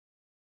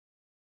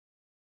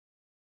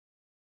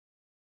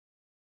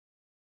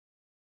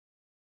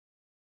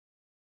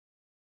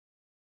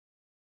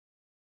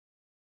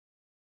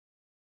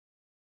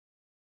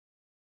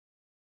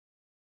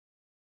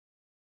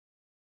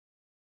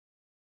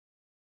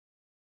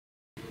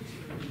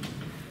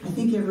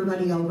think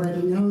everybody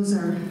already knows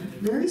our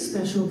very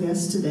special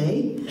guest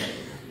today,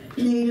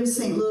 native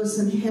St. Louis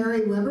and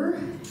Harry Weber.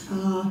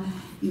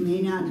 You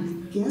may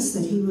not guess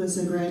that he was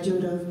a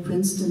graduate of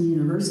Princeton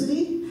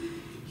University.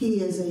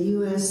 He is a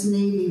U.S.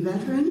 Navy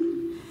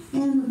veteran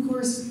and, of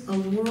course, a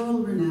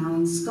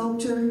world-renowned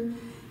sculptor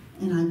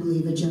and, I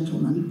believe, a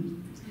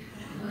gentleman.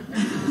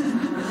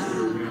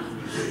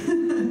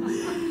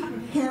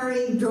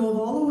 Harry drove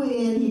all the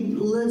way in. He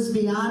lives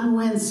beyond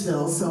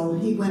Wentzville, so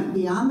he went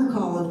beyond the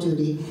call of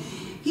duty.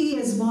 He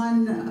has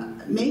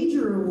won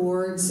major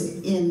awards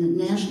in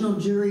national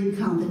juried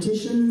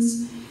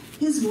competitions.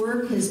 His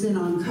work has been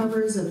on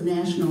covers of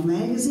national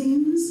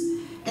magazines,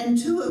 and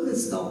 2 of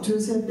his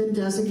sculptures have been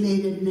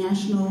designated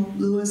National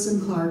Lewis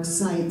and Clark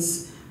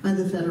Sites by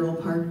the Federal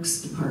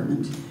Parks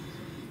Department.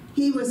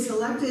 He was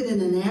selected in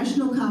a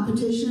national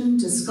competition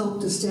to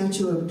sculpt a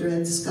statue of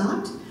Dred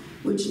Scott,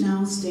 which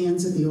now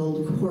stands at the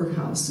old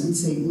courthouse in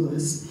St.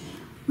 Louis.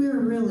 We're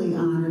really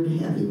honored to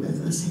have you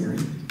with us, Harry.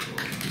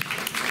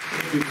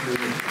 Thank you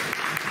very much.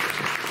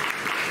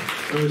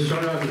 I'm going to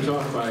start out the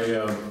talk by,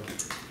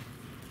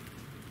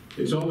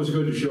 it's always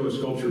good to show a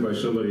sculpture by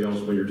somebody else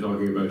when you're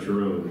talking about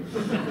your own.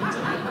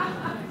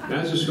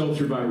 That's a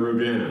sculpture by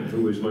Rodin,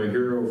 who was my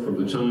hero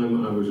from the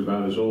time I was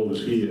about as old as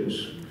he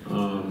is.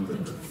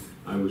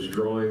 I was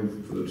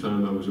drawing from the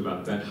time I was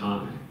about that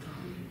high.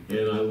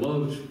 And I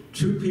loved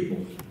 2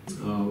 people.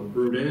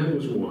 Rodin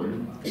was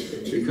one,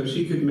 because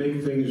he could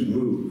make things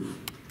move.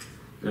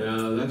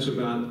 That's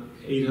about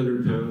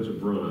 800 pounds of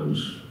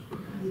bronze.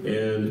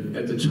 And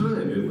at the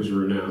time, it was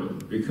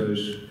renowned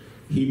because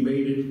he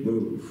made it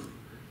move.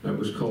 That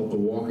was called the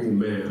walking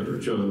man, or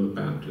John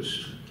the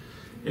Baptist.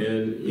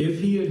 And if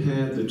he had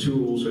had the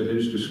tools at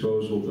his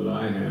disposal that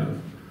I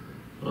have,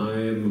 I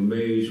am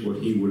amazed what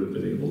he would have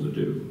been able to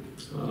do.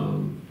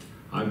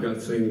 I've got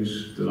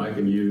things that I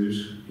can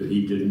use that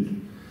he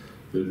didn't,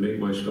 that make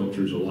my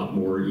sculptures a lot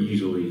more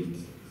easily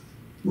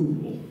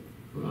movable,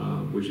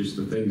 which is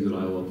the thing that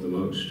I love the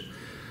most.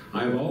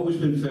 I've always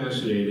been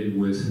fascinated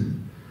with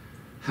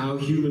how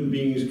human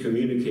beings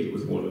communicate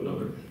with one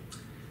another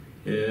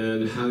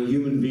and how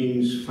human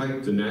beings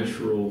fight the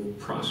natural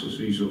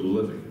processes of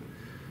living.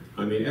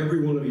 I mean,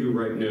 every one of you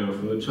right now,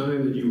 from the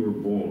time that you were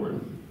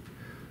born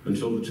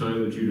until the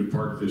time that you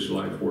depart this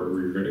life, wherever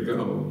you're going to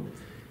go,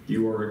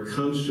 you are at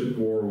constant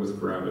war with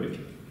gravity.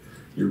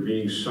 You're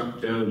being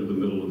sucked down to the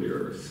middle of the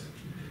earth.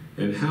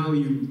 And how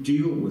you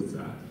deal with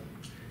that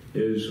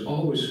is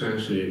always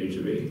fascinating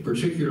to me,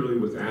 particularly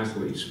with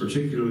athletes,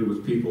 particularly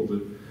with people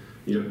that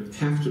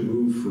have to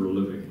move for a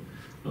living.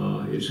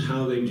 It's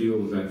how they deal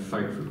with that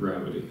fight for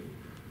gravity.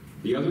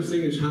 The other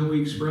thing is how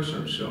we express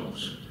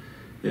ourselves.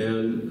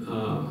 And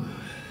I'm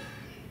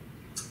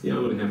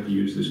going to have to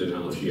use this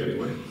analogy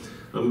anyway.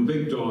 I'm a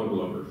big dog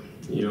lover.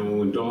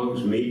 When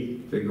dogs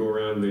meet, they go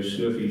around and they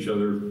sniff each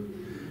other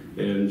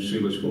and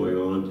see what's going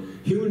on.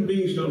 Human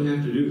beings don't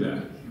have to do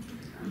that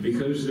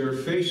because their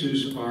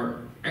faces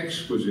are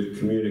exquisite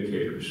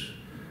communicators.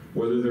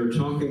 Whether they're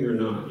talking or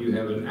not, you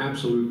have an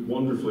absolute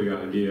wonderful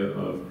idea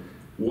of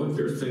what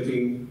they're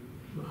thinking,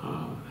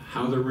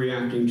 how they're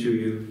reacting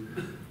to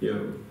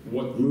you,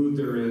 what mood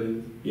they're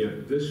in.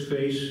 This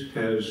face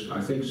has,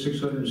 I think,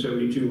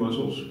 672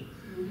 muscles,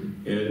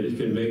 and it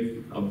can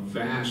make a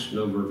vast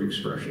number of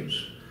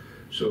expressions.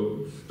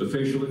 So the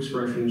facial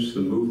expressions,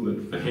 the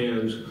movement, the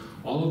hands,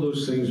 all of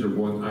those things are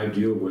what I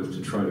deal with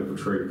to try to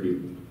portray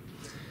people.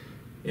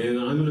 And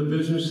I'm in a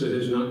business that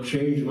has not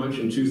changed much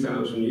in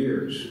 2,000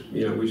 years.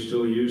 We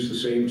still use the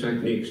same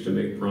techniques to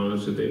make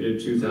bronze that they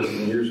did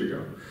 2,000 years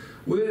ago.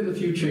 With a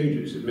few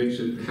changes, it makes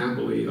it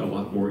happily a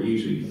lot more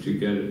easy to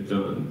get it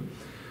done.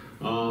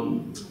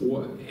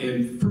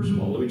 And first of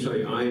all, let me tell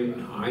you,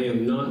 I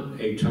am not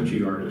a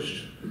touchy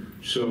artist.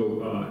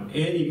 So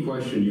any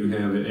question you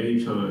have at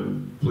any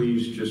time,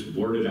 please just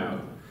blurt it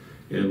out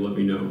and let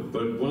me know.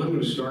 But what I'm going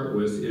to start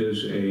with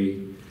is a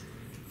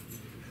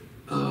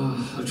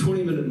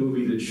 20-minute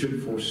movie that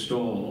should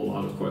forestall a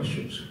lot of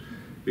questions,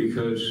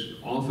 because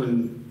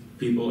often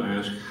people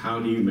ask, how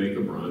do you make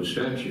a bronze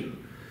statue?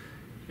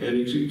 And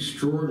it's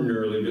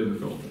extraordinarily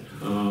difficult.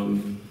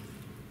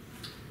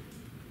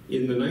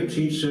 In the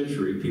 19th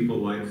century, people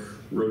like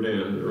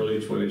Rodin, the early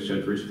 20th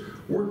centuries,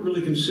 weren't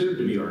really considered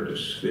to be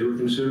artists. They were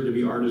considered to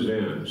be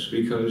artisans,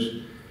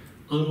 because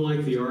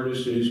unlike the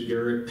artist in his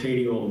garret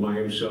painting all by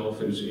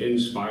himself and is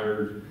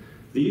inspired,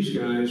 these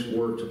guys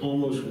worked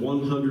almost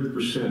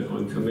 100%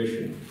 on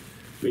commission,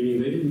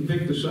 meaning they didn't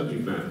pick the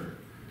subject matter.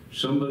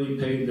 Somebody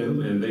paid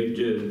them, and they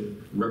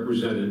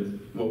represented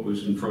what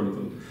was in front of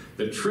them.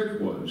 The trick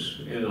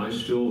was, and I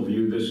still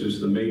view this as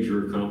the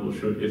major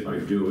accomplishment if I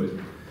do it,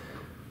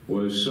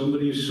 was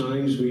somebody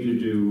assigns me to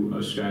do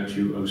a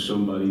statue of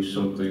somebody,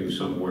 something,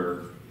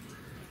 somewhere,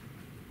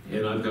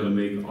 and I've got to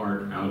make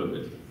art out of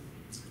it.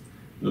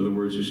 In other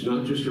words, it's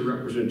not just a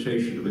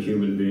representation of a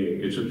human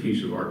being, it's a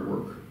piece of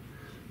artwork.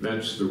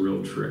 That's the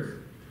real trick.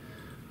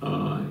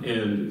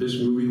 And this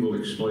movie will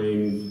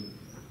explain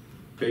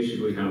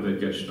basically how that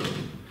gets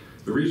done.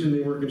 The reason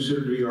they weren't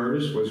considered to be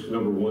artists was,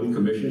 number one,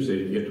 commissions. They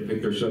didn't get to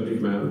pick their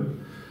subject matter.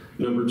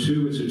 Number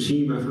two, it's a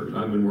team effort.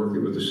 I've been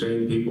working with the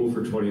same people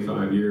for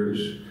 25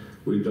 years.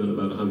 We've done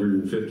about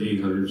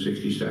 150,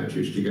 160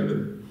 statues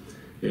together.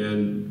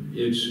 And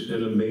it's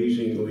an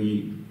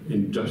amazingly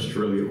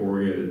industrially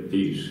oriented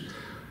piece.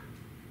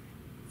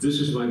 This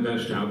is my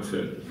best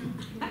outfit.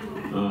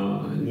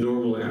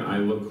 Normally I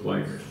look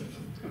like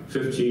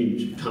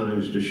 15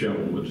 times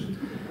dishevelment.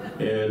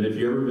 And if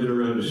you've ever been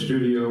around a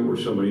studio where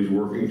somebody's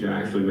working to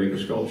actually make a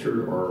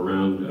sculpture, or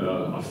around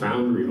a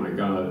foundry, my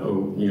God,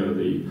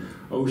 the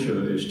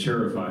OSHA is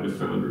terrified of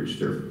foundries.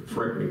 They're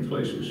frightening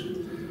places.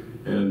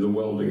 And the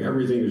welding,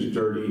 everything is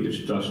dirty, it's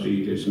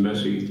dusty, it's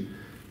messy.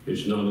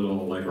 It's not at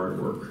all like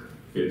artwork.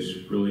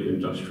 It's really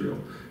industrial.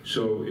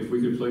 So if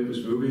we could play this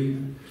movie,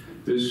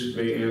 this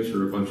may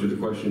answer a bunch of the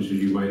questions that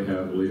you might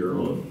have later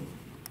on.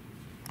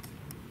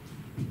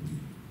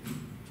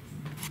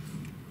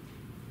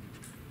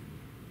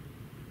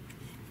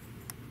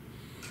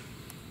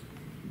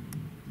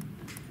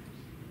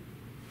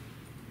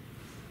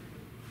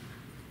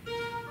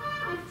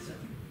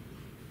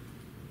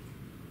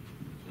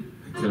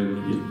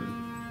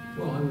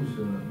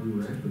 We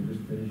were actually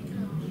just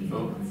finishing.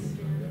 Oh,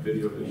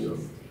 video.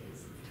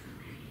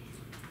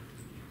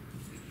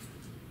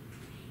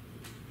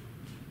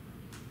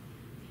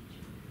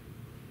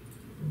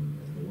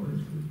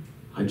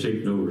 I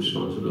take no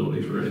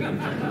responsibility for anything.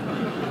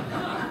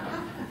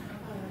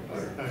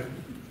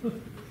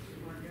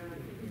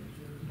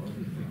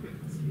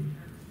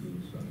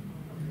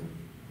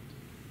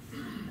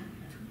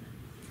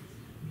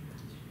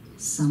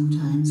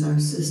 Sometimes our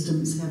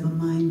systems have a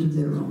mind of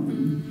their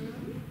own.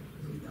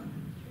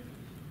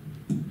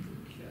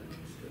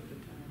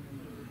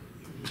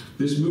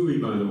 This movie,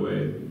 by the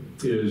way,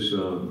 is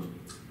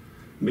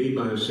made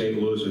by a St.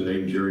 Louisan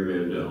named Jerry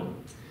Mandel,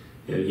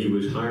 and he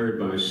was hired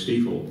by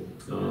Stiefel.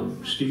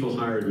 Stiefel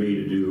hired me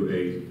to do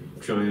a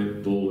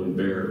giant bull and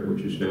bear,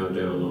 which is now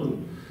down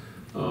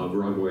on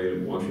Broadway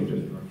in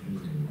Washington.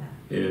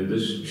 And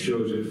this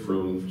shows it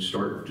from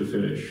start to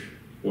finish,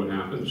 what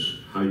happens,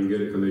 how you get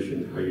a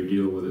commission, how you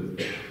deal with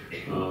it,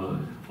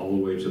 all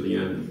the way to the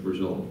end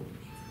result.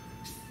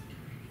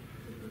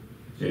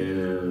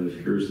 And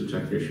here's the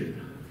technician.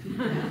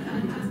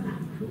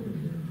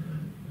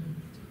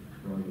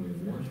 Broadway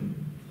in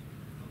Washington,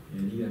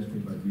 and he asked me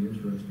if I'd be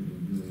interested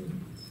in doing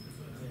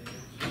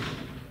it.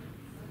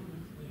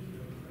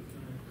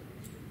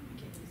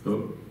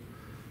 Oh,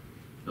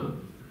 no.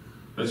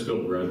 That's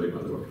Bill Bradley,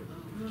 by the way.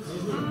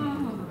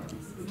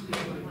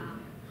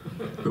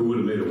 Who would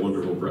have made a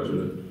wonderful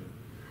president?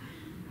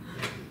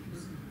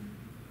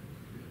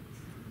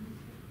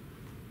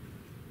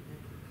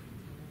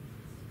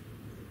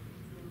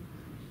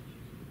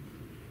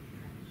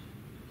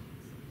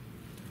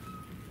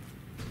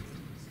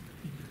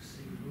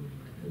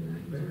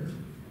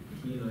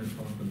 He and I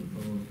talked on the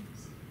phone.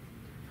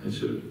 That's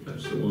it.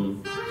 That's the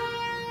one.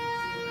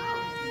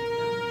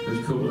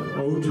 That's called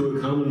Ode to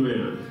a Common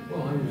Man.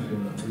 Well, I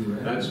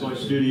was That's my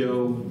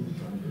studio.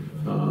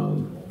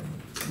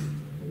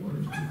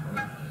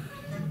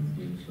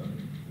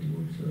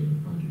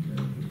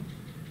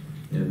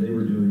 And they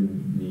were doing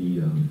the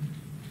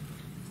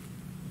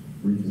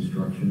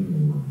reconstruction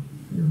or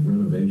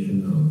renovation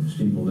of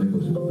Steve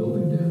Nicholas's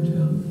building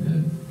downtown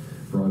at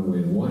Broadway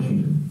in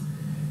Washington.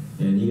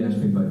 And he asked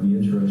me if I'd be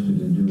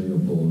interested in doing a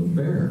bull and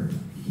a bear.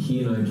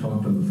 He and I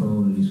talked on the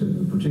phone, and he said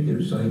the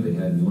particular site they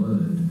had in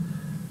mind,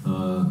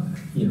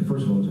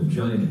 first of all, it's a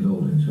giant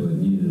building, so it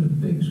needed a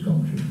big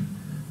sculpture.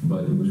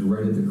 But it was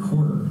right at the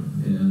corner,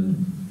 and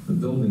the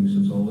building,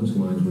 since all its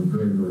lines were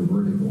very, very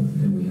vertical,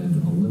 and we had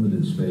a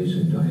limited space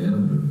in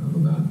diameter of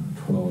about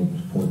 12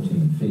 to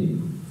 14 feet,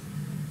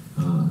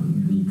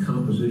 the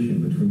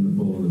composition between the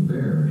bull and the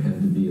bear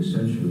had to be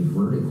essentially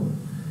vertical.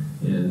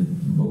 And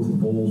both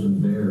bulls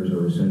and bears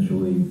are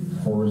essentially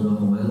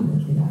horizontal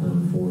animals,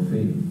 walking 4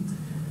 feet.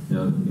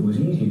 Now, it was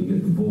easy to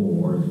get the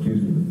bull, or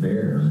excuse me, the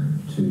bear,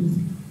 to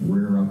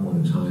rear up on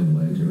its hind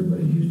legs.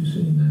 Everybody's used to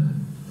seeing that.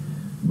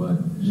 But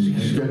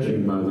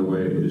sketching, by the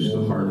way, is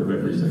the heart of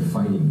everything. They're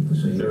fighting at the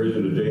same time. There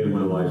isn't a day in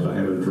my life I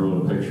haven't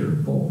drawn a picture.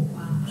 Bull.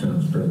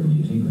 Sounds fairly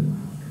easy, but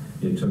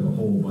it took a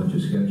whole bunch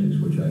of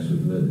sketches, which I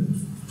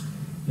submitted.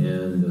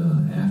 And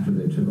after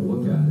they took a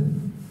look at it,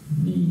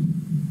 the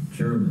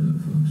chairman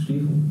of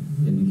Stiefel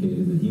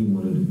indicated that he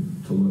wanted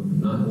it to look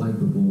not like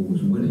the bull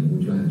was winning,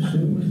 which I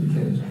assumed was the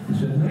case. He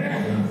said no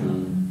about the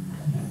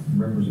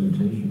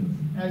representation.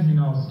 As you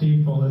know,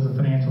 Stiefel is a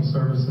financial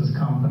services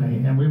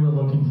company, and we were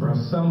looking for a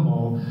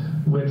symbol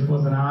which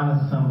was an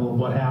honest symbol of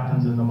what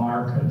happens in the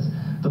markets.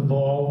 The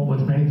bull,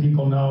 which many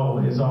people know,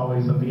 is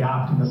always of the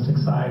optimistic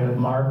side of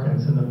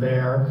markets, and the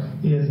bear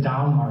is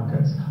down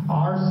markets.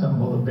 Our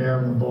symbol, the bear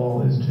and the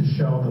bull, is to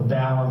show the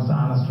balanced,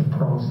 honest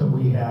approach that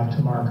we have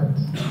to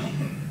markets.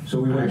 So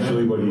we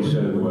actually, what he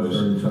said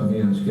was,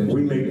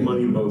 we make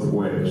money both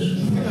ways.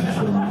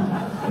 So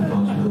the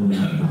possibility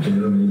that the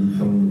bear may be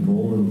killing the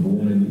bull, and the bull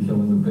may be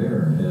killing the bear.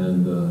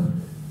 And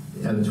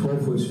at a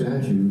 12-foot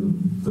statue,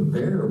 the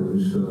bear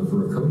was, for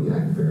a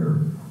Kodiak bear,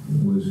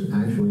 was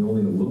actually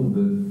only a little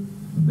bit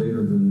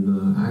bigger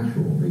than actual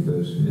factual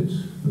because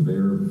the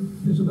bear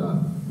is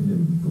about,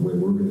 the way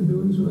we're going to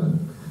do it is about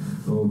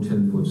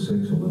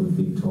 10'6", 11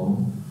 feet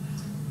tall.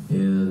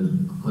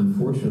 And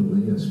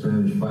unfortunately, a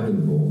Spanish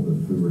fighting bull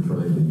that we were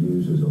trying to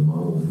use as a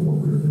model for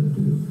what we were going to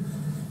do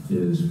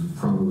is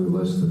probably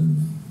less than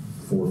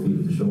 4 feet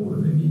at the shoulder,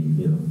 maybe,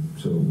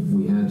 So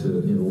we had to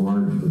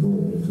enlarge the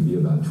bull to be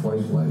about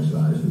twice life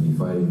size and be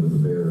fighting with a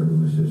bear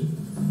who was just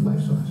life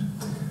size.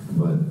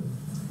 But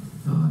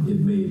it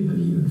made an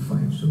even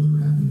fight, so we were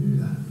happy to do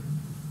that.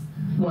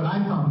 What I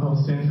found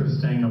most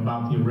interesting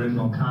about the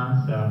original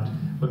concept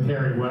with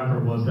Harry Weber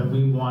was that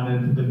we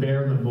wanted the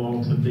bear and the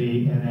bull to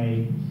be in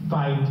a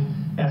fight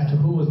as to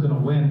who was going to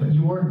win, but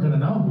you weren't going to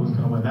know who was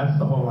going to win. That's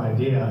the whole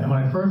idea. And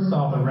when I first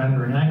saw the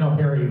rendering, I know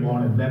Harry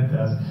won't admit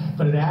this,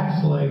 but it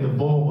actually, the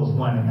bull was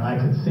winning, and I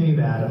could see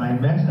that. And I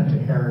mentioned it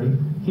to Harry.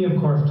 He, of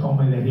course, told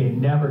me that he had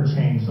never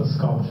changed the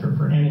sculpture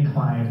for any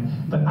client,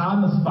 but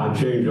on the spot,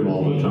 I change them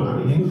all the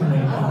time. The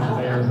inclination of the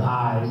bear's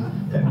eyes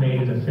that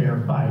made it a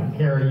fair fight.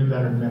 Harry, you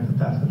better admit that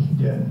that's what you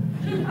did.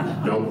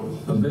 Nope.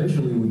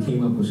 Eventually, we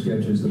came up with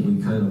sketches that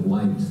we kind of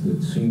liked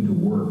that seemed to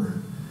work,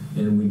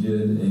 and we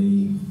did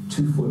a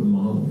 2-foot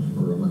model,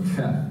 or a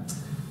maquette,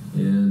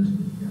 and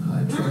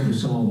I tried to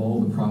solve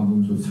all the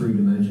problems with 3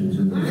 dimensions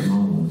in that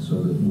model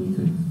so that we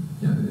could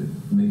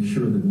make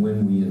sure that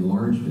when we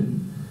enlarged it,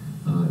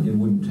 it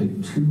wouldn't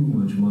take too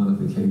much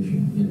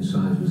modification in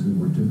sizes that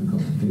were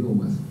difficult to deal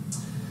with,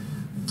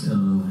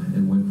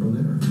 and went from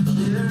there.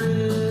 There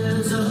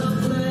is a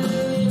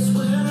place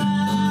where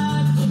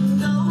I can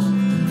go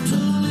to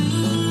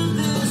leave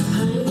this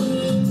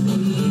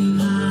pain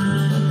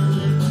behind.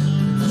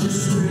 Just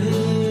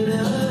straight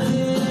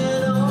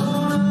ahead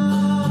on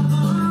up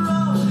the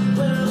road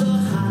where the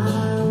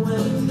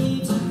highway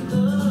meets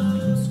the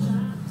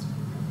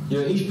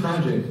sky. Each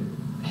project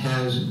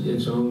has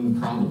its own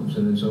problems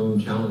and its own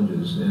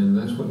challenges, and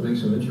that's what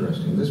makes them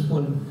interesting. This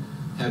one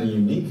had a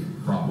unique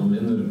problem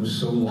in that it was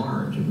so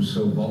large, it was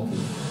so bulky.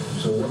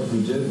 So what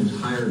we did was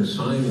hire a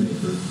sign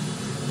maker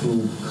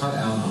who cut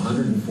out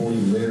 140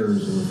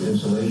 layers of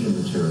insulation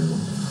material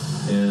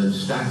and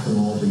stacked them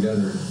all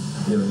together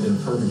in a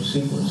perfect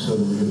sequence so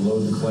that we could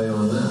load the clay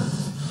on that.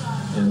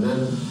 And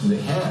then the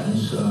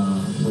heads,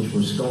 which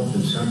were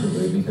sculpted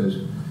separately because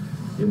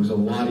it was a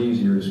lot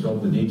easier to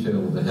sculpt the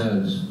detail of the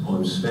heads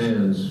on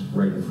stands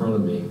right in front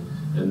of me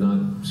and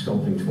not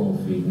sculpting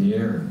 12 feet in the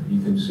air.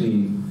 You can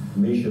see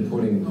Misha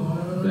putting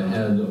the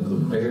head of the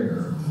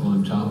bear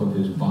on top of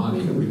his body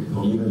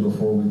even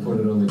before we put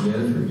it on the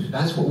gantries.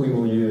 That's what we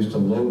will use to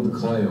load the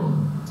clay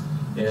on.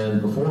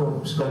 And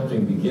before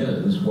sculpting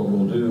begins, what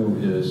we'll do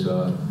is,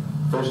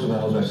 first of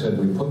all, as I said,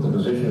 we put the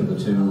position of the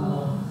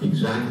two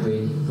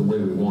exactly the way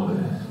we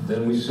wanted.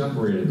 Then we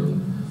separated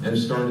them and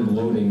started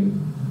loading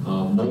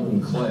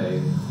molten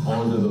clay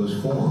onto those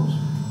forms.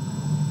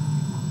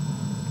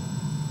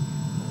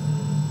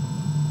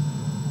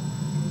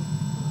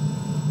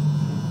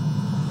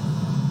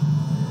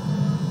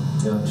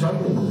 Now,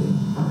 technically,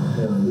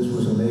 this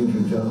was a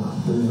major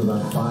job. There was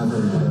about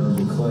 500 pounds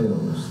of clay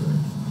on this thing.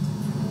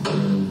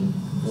 And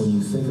when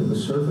you think of the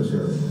surface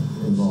area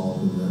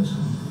involved in this,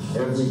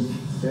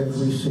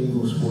 every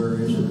single square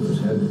inch of this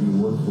had to be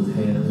worked with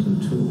hands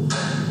and tools.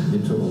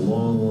 It took a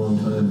long, long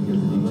time to get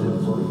the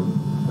details that we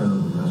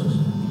found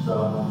necessary.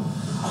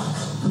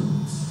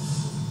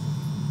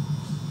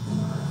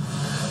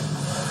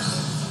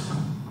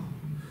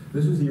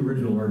 This is the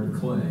original art of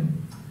clay,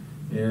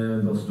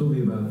 and there'll still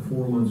be about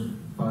 4 months,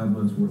 5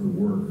 months worth of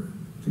work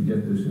to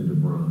get this into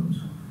bronze,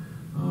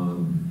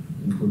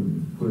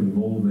 including putting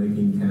mold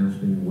making,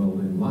 casting,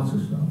 welding, lots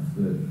of stuff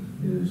that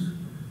is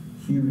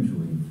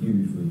hugely,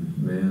 hugely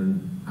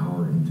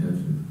man-hour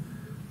intensive.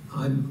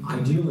 I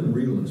deal in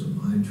realism.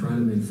 I try to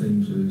make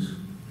things as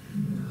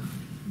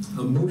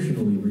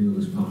emotionally real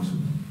as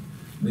possible.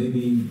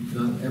 Maybe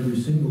not every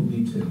single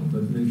detail,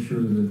 but make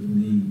sure that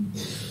the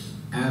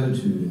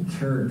attitude and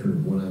character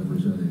of what I'm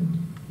presenting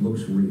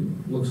looks real,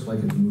 looks like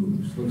it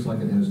moves, looks like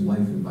it has life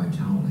and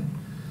vitality.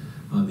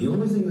 The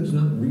only thing that's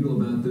not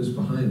real about this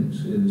behind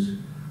us is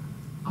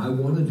I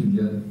wanted to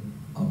get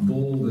a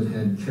bull that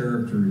had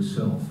character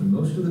itself. And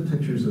most of the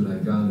pictures that I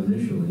got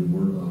initially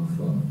were of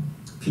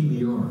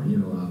PBR,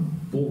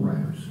 bull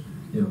riders,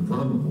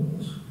 Brahma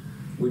bulls,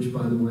 which,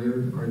 by the way,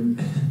 are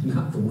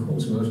not the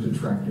world's most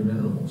attractive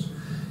animals.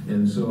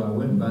 And so I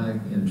went back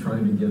and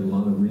tried to get a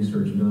lot of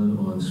research done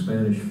on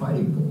Spanish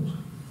fighting bulls.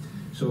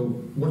 So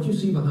what you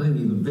see behind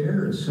me, the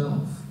bear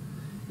itself,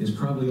 is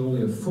probably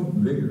only a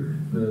foot bigger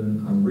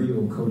than a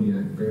real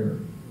Kodiak bear.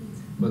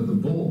 But the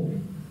bull,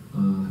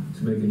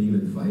 to make an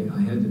even fight,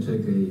 I had to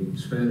take a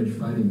Spanish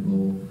fighting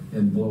bull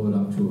and blow it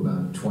up to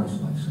about twice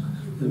life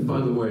size. And by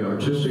the way,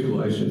 artistic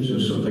license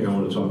is something I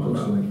want to talk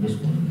about. Like this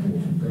one,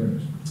 bulls and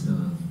bears.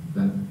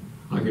 That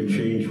I can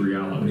change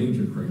reality.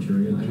 Major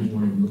criteria. I didn't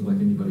want it to look like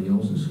anybody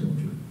else's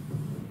sculpture.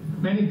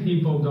 Many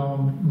people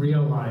don't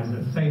realize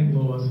that St.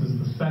 Louis is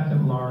the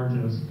second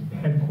largest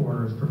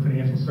headquarters for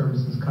financial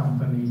services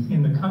companies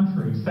in the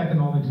country, second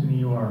only to New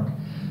York.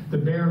 The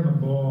bear and the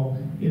bull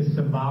is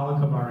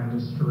symbolic of our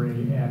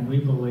industry, and we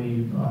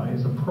believe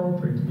is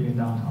appropriate to be in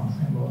downtown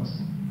St.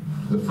 Louis.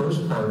 The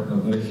first part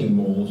of making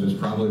molds is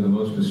probably the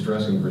most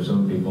distressing for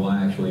some people.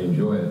 I actually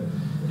enjoy it.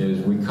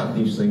 Is we cut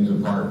these things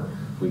apart.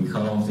 We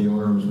cut off the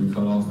arms, we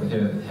cut off the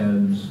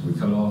heads, we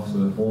cut off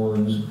the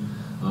horns.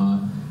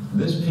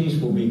 This piece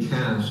will be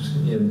cast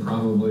in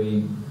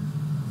probably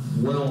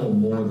well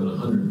more than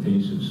 100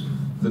 pieces.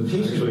 The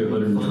pieces Actually,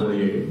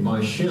 128 by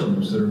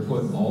shims that are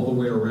put all the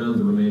way around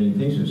the remaining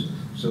pieces,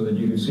 so that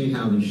you can see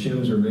how these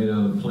shims are made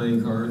out of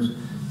playing cards.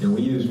 And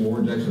we use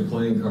more decks of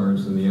playing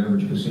cards than the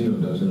average casino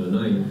does in a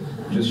night,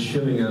 just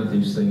shimming out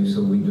these things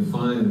so we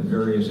define the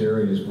various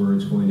areas where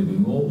it's going to be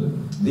molded.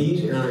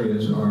 These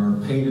areas are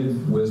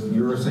painted with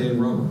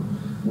urethane rubber,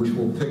 which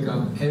will pick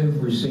up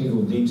every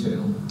single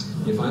detail.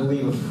 If I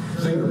leave a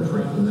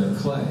fingerprint in that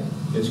clay,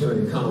 it's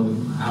going to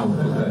come out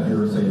with that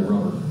urethane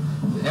rubber.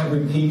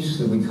 Every piece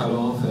that we cut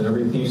off and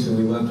every piece that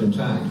we left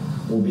intact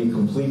will be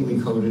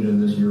completely coated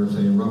in this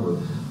urethane rubber,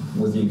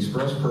 with the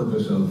express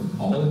purpose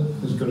of all it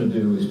is going to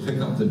do is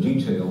pick up the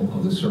detail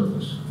of the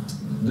surface.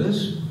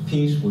 This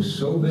piece was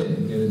so big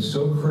and it's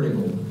so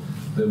critical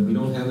that we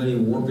don't have any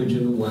warpage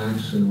in the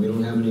wax and we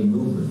don't have any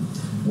movement.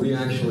 We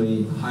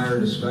actually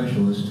hired a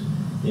specialist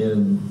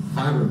in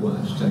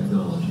fiberglass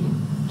technology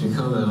to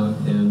come out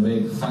and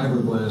make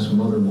fiberglass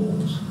mother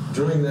molds.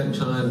 During that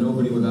time,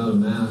 nobody without a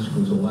mask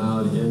was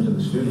allowed into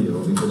the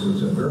studio because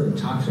it's a very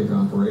toxic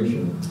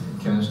operation,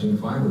 casting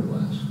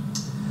fiberglass.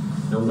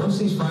 Now, once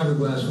these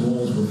fiberglass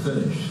molds were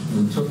finished,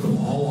 we took them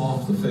all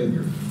off the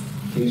figure,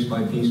 piece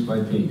by piece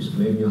by piece,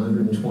 maybe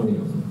 120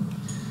 of them.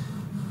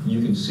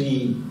 You can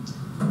see,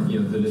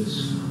 that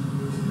it's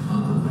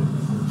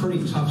a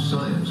pretty tough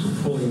science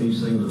of pulling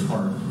these things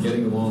apart,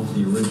 getting them off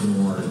the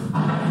original art.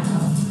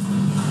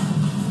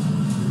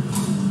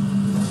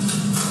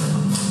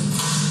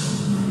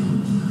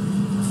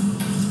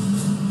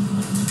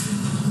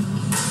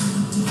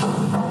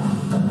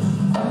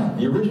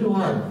 The original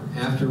art,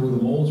 after the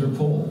molds are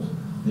pulled,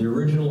 the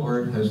original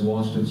art has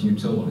lost its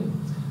utility.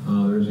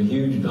 There's a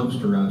huge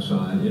dumpster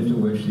outside into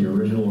which the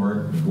original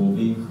art will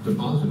be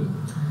deposited.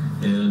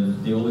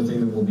 And the only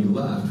thing that will be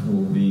left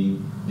will be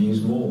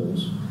these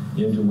molds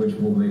into which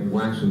we'll make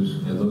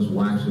waxes, and those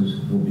waxes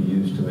will be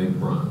used to make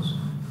bronze.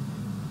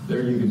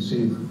 There you can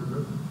see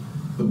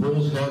the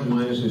bull's head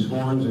minus his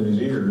horns and his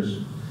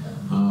ears,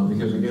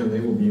 because again, they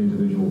will be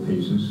individual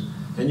pieces.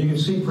 And you can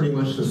see pretty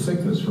much the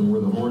thickness from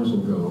where the horns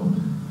will go.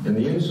 And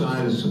the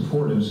inside is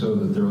supported so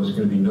that there is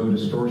going to be no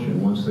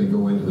distortion once they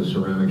go into the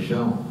ceramic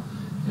shell.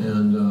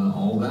 And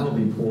all that'll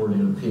be poured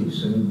in a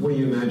piece. And what do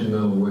you imagine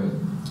that'll weigh?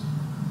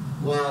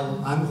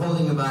 Well, I'm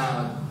holding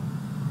about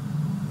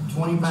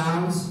 20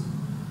 pounds,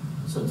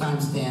 so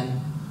times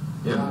 10,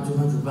 around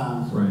 200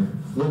 pounds. Right.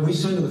 Well, we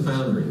send to the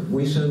foundry.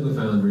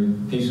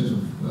 Pieces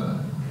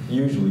of,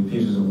 usually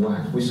pieces of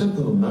wax. We sent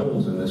them the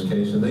molds in this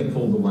case, and they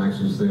pulled the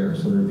waxes there,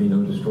 so there'd be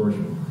no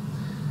distortion.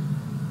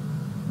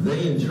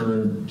 They, in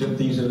turn, dipped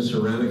these in a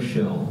ceramic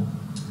shell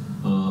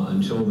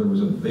until there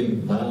was a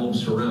big ball of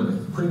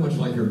ceramic, pretty much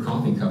like your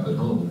coffee cup at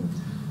home,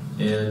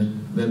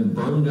 and then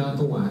burned out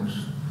the wax,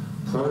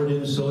 poured it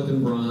in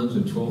silicon bronze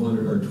at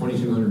 1200 or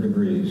 2200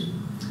 degrees,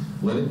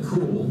 let it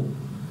cool,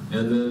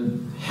 and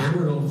then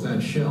hammered off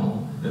that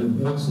shell, and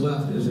what's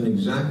left is an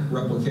exact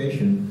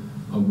replication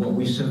of what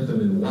we sent them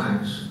in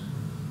wax,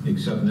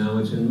 except now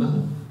it's in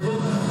metal.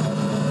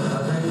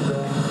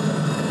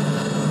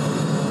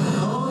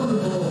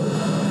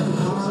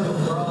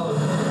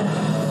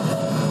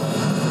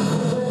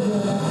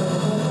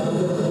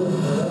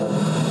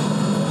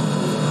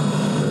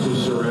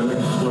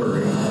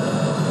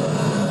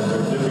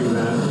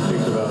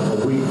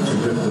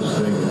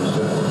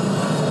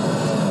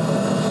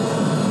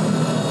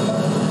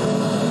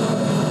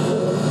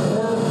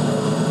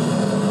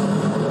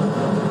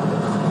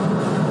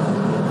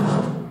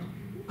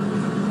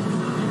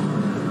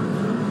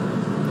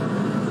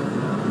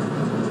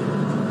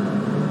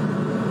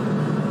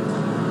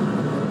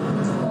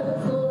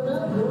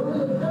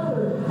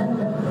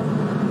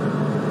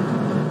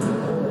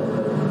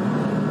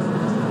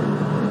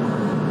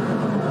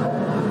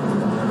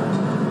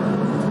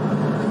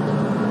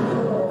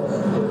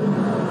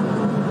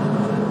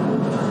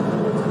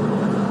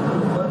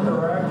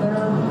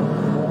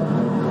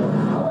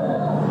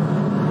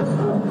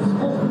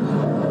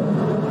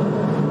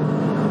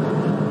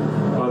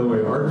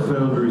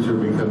 Foundries are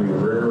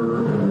becoming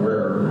rarer and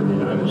rarer in the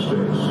United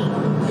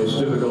States. It's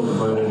difficult to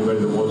find anybody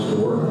that wants to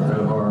work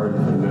that hard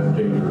and that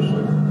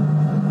dangerously.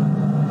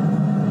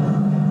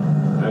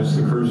 That's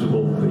the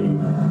crucible theme.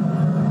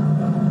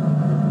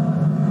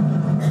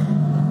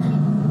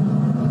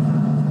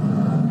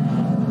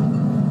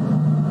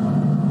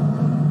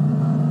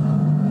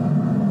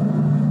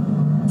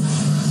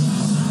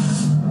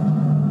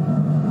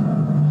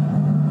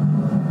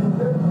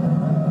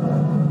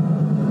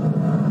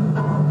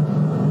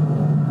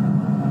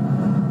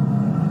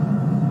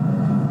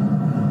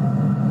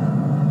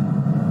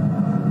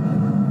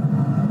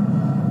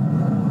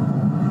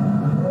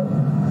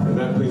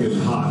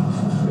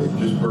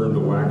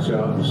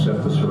 Out and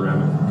set the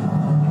ceramic.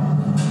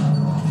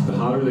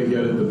 hotter they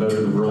get it, the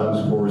better the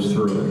bronze pours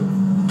through it.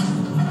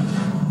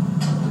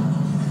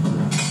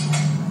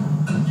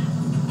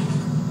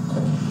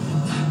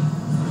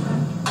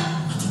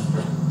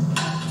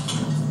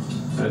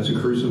 That's a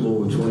crucible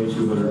with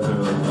 2,200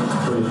 pound,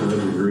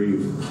 2,200 degree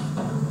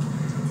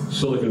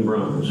silicon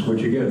bronze,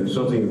 which again,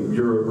 something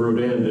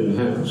Rodin didn't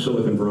have.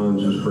 Silicon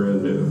bronze is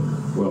brand new,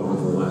 well,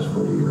 in the last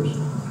 40 years.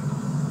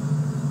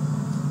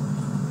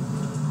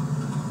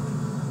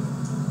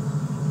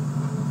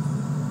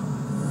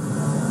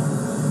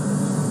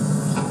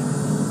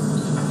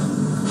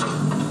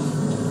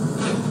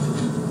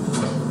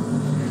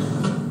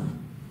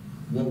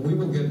 What we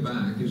will get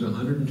back is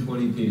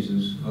 120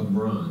 pieces of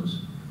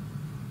bronze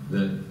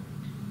that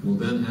will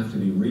then have to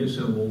be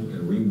reassembled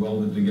and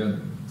re-welded together.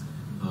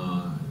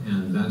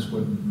 And that's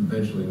what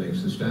eventually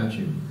makes the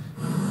statue.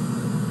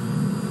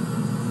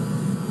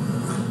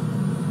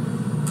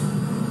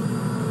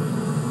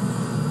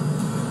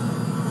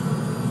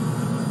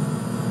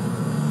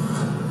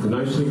 The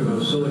nice thing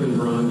about silicon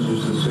bronze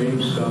is the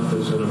same stuff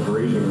that's in a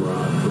brazing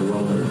rod for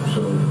welding,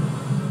 so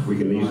we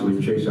can easily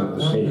chase out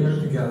the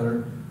seams.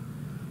 Together,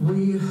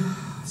 we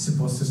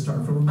supposed to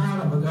start from the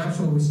bottom, but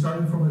actually we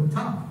started from the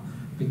top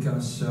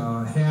because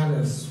head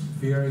is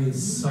very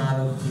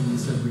solid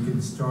piece, and we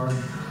could start,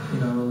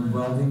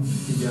 welding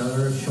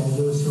together,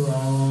 shoulders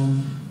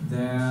around,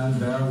 then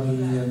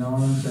belly and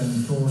arms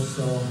and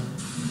torso.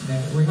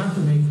 And we have to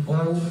make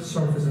all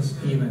surfaces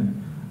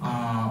even.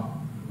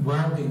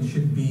 Welding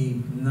should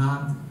be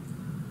not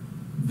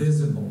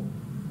visible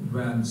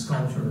when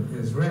sculpture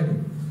is ready.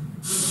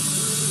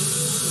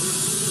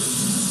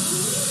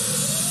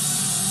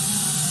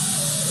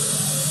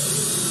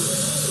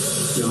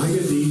 I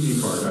get the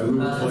easy part. I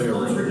move the clay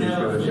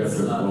around. These guys have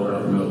to blow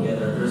out metal.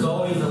 There's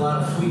always a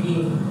lot of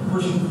tweaking,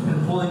 pushing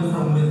and pulling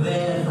from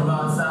within and from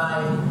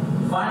outside.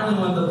 Finally,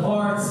 when the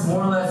parts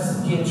more or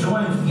less get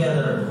joined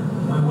together,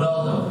 we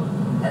weld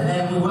them. And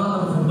then we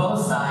weld them from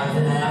both sides,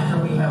 and then after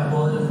we have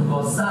welded from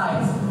both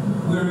sides,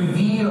 we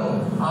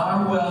reveal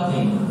our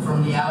welding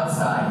from the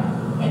outside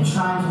and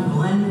trying to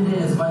blend it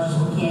in as much as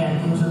we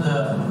can into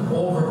the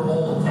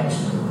overall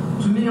texture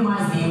to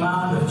minimize the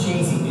amount of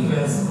chasing,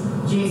 because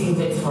chasing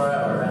takes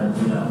forever, and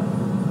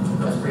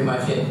that's pretty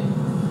much it.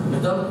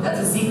 But that's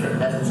a secret.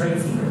 That's a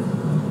trade secret.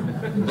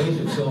 The base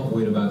itself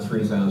weighed about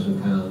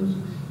 3,000 pounds.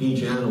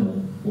 Each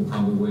animal will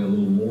probably weigh a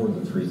little more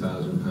than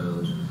 3,000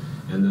 pounds.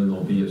 And then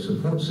there'll be a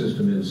support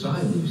system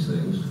inside these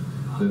things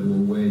that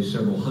will weigh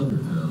several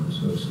hundred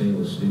pounds of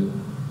stainless steel.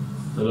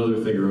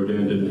 Another thing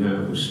Rodin didn't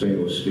have was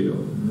stainless steel.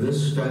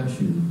 This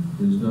statue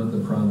is not the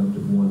product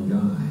of one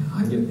guy.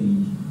 I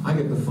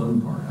get the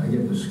fun part. I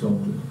get to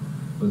sculpt it.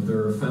 But there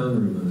are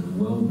foundrymen and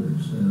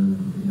welders and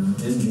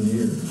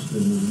engineers that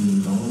will be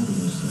involved in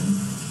this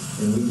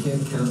thing. And we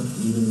can't count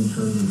even in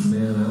terms of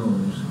man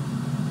hours.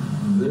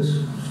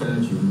 This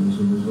statue is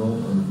a result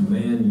of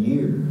man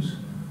years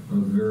of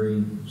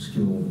very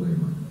skilled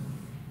labor.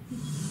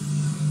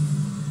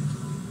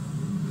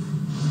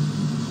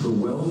 The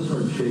welds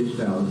are chased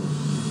out,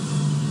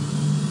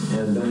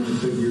 and then the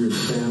figure is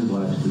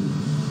sandblasted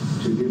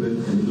to give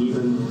it an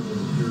even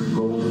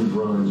golden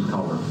bronze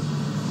color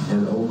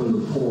and open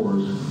the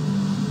pores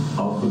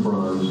of the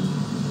bronze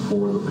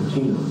for the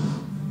patina.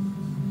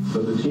 The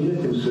patina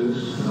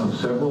consists of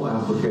several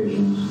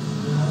applications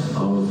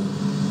of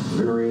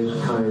various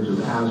kinds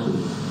of acid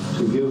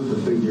to give the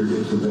figure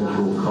its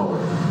eventual color.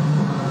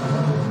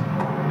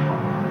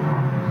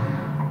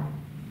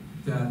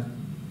 That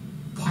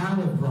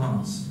pile of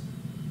bronze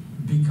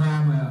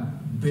become a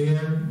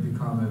bear,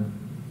 become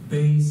a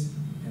base,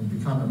 and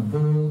become a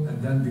bull,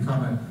 and then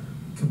become a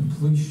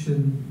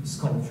completion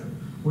sculpture,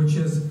 which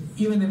is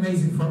even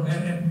amazing for,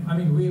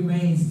 we're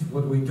amazed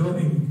what we're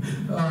doing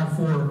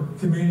for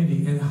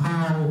community and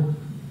how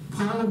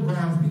pile of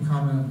bronze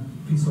become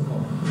a piece of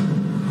art.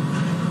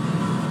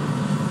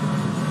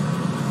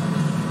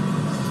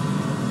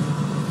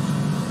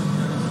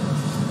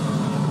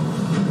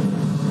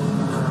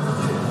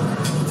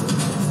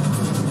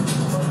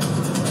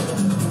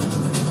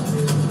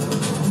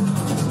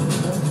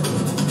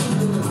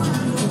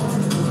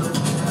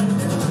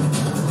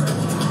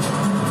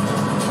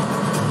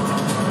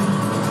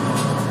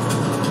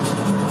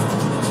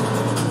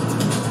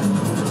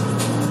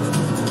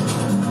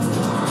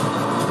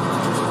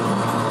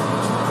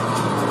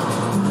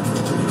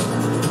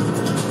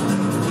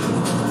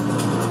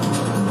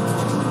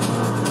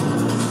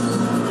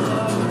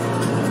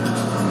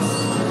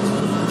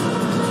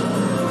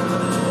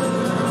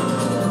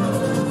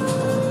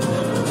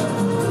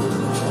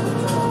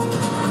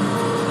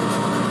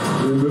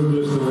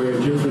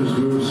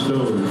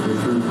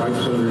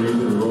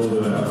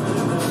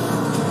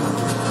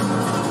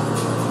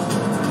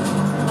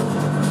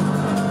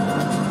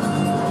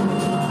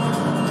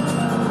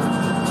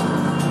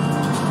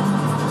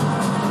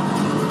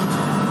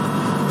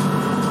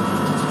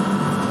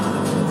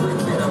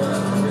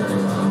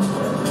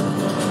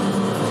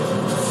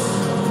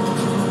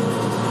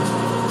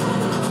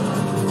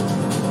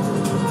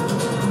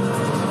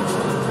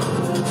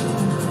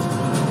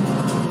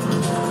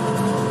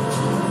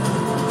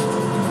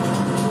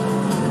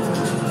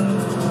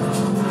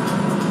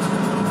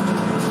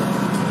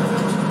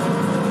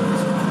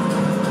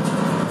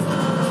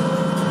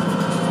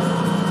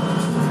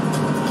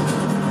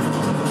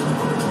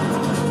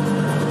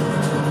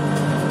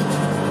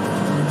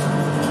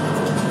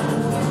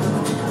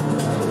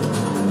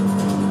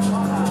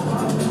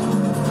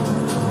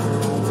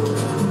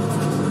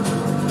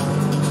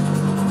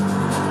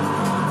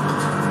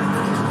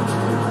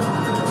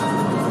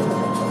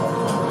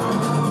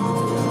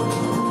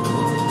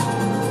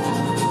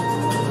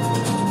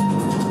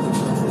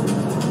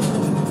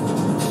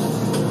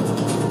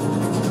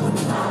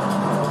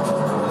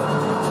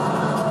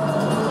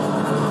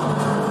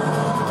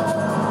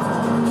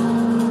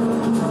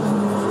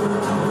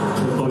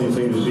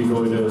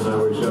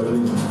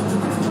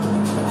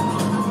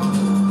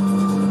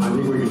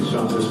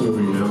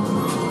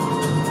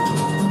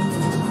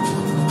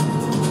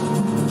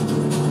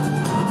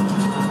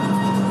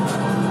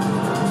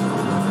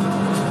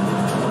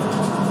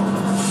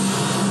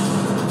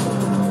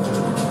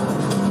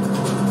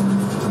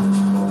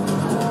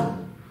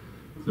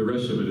 The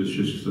rest of it is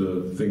just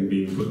the thing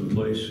being put in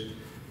place.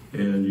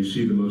 And you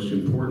see the most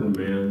important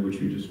man, which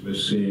you just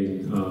missed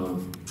seeing,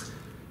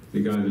 the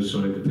guy that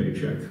signed the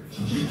paycheck.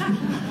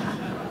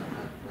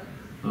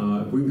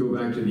 We can go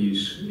back to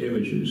these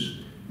images.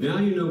 Now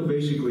you know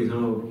basically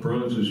how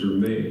bronzes are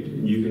made.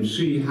 And you can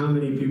see how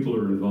many people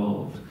are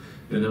involved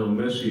and how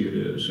messy it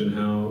is and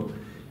how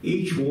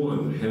each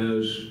one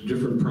has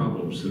different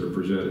problems that are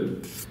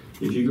presented.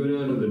 If you go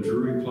down to the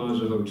Drury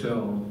Plaza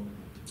Hotel,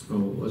 oh,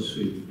 let's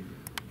see.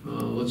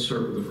 Let's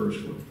start with the first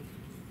one.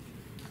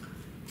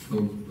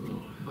 Oh,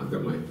 I've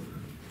got my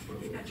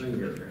thing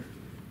here.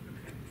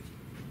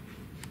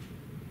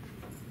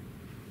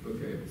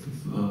 Okay,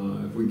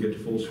 if we get to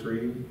full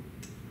screen.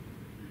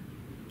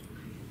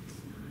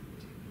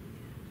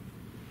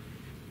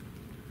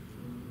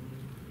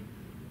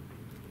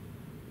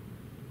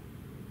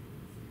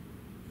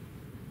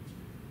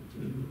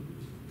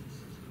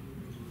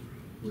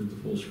 Where'd the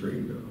full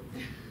screen go?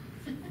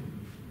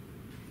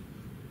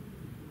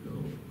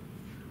 No.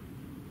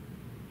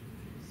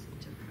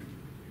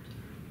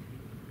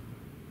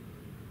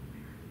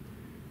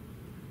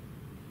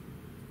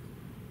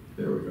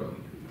 There we go.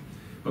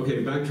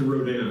 Okay, back to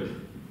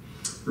Rodin.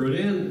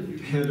 Rodin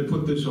had to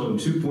put this on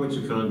 2 points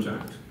of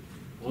contact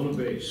on a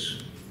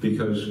base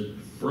because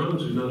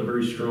bronze is not a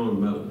very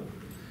strong metal,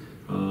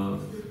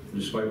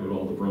 despite what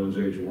all the Bronze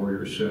Age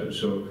warriors said.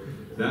 So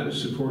that is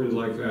supported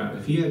like that.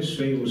 If he had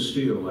stainless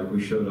steel, like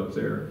we showed up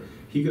there,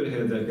 he could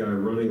have had that guy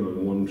running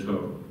on one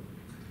toe.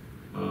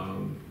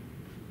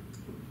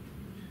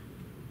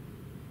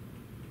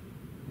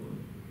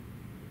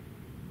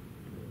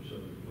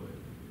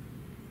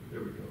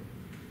 There we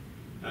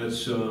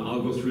go.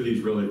 I'll go through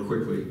these really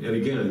quickly. And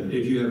again,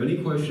 if you have any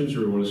questions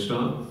or want to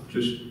stop,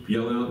 just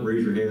yell out,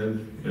 raise your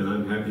hand, and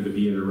I'm happy to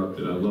be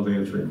interrupted. I love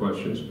answering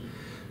questions.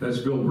 That's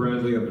Bill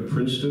Bradley up at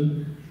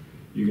Princeton.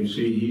 You can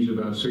see he's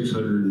about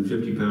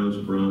 650 pounds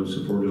of bronze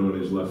supported on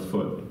his left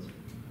foot.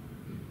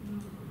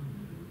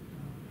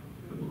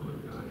 Come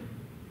on, guy.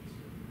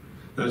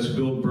 That's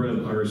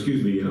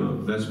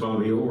that's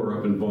Bobby Orr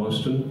up in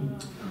Boston.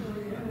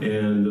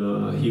 And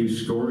he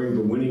was scoring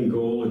the winning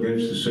goal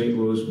against the St.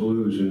 Louis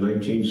Blues in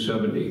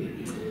 1970.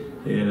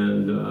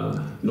 And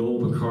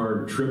Noel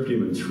Picard tripped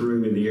him and threw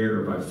him in the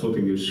air by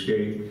flipping his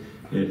skate.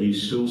 And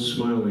he's still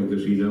smiling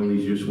because he knows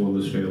he's just won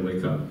the Stanley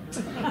Cup.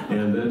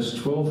 And that's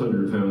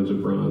 1,200 pounds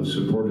of bronze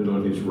supported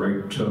on his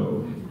right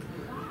toe,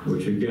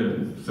 which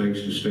again,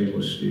 thanks to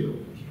stainless steel.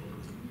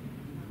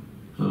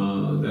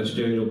 That's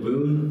Daniel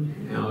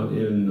Boone out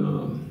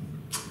in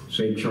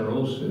St.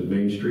 Charles in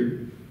Main Street.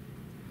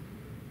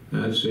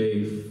 That's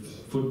a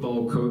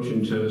football coach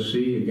in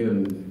Tennessee,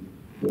 again,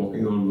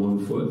 walking on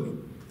one foot.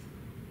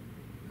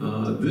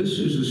 This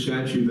is a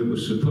statue that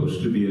was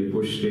supposed to be at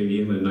Busch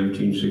Stadium in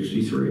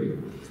 1963.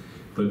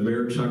 But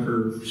Mayor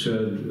Tucker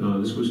said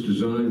this was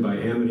designed by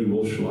Amity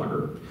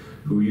Wolfschlager,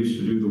 who used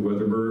to do the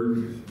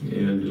Weatherbird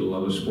and did a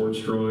lot of sports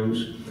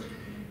drawings.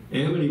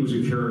 Amity was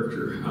a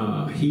character.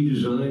 He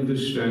designed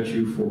this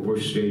statue for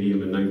Busch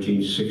Stadium in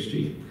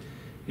 1960.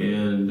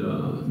 And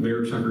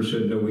Mayor Tucker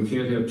said, no, we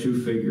can't have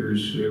two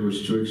figures. It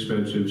was too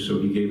expensive, so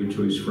he gave it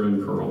to his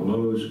friend Carl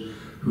Mose,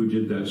 who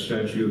did that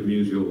statue of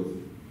Musial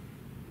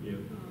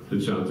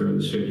that's out there in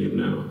the stadium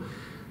now,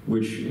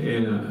 which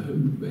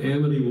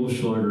Amity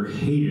Wolfschlager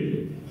hated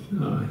it.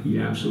 He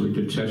absolutely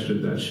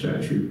detested that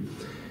statue.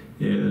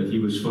 And he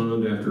was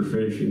found after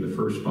finishing the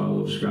first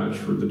bottle of scotch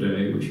for the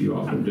day, which he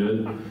often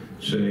did,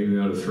 saying we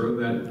ought to throw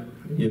that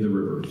in the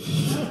river.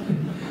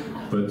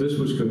 But this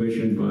was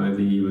commissioned by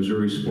the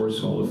Missouri Sports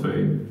Hall of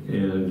Fame,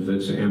 and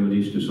that's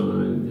Amity's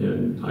design,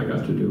 and I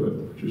got to do it,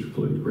 which is a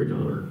great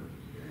honor.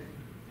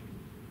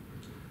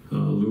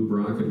 Lou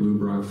Brock at Lou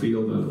Brock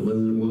Field out of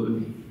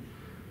Lindenwood.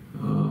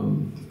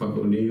 Buck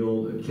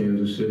O'Neill at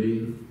Kansas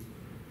City.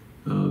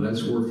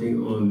 That's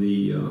working on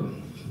the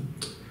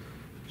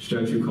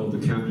statue called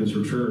the Captain's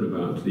Return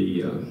about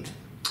the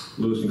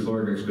Lewis and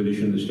Clark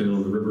expedition that's down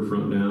on the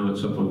riverfront now.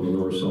 It's up on the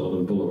North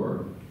Sullivan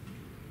Boulevard.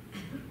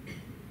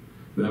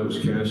 That was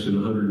cast in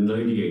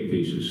 198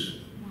 pieces.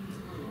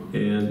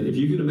 And if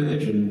you can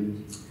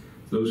imagine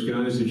those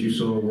guys that you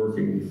saw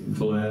working,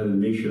 Vlad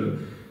and Misha,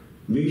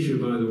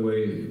 by the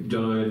way,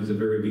 died at the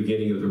very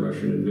beginning of the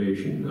Russian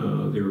invasion.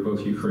 They were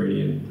both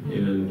Ukrainian,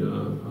 and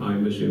I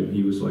miss him.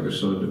 He was like a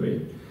son to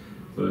me.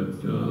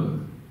 But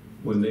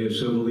when they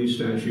assemble these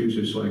statues,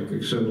 it's like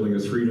assembling a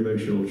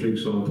three-dimensional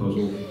jigsaw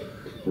puzzle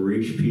where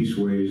each piece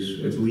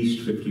weighs at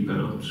least 50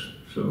 pounds.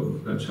 So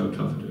that's how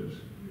tough it is.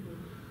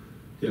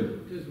 Yeah?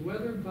 Does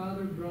weather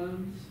bother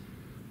bronze?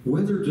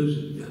 Weather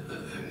does,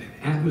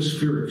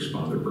 atmospherics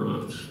bother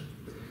bronze.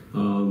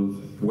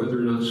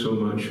 Weather not so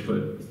much,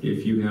 but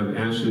if you have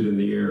acid in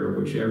the air,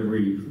 which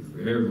every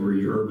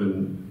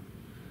urban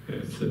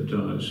that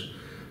does,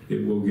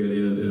 it will get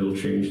in and it'll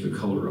change the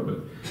color of it.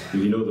 If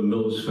you know the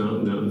Millis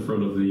fountain out in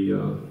front of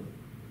the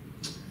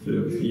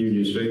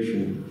Union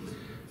Station,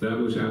 that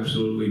was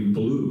absolutely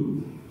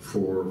blue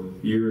for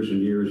years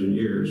and years and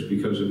years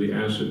because of the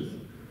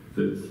acid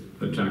that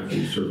attacked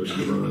the surface of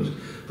the bronze.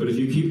 But if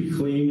you keep it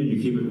clean and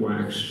you keep it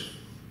waxed,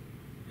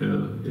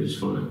 it's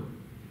fine.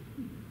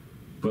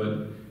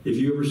 But if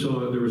you ever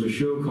saw, there was a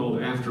show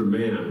called After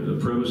Man, the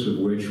premise of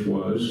which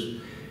was,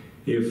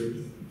 if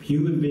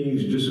human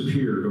beings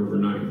disappeared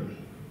overnight,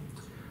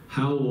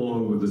 how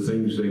long would the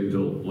things they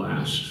built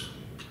last?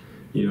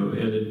 You know,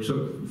 and it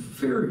took a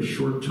very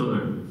short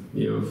time,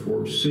 you know,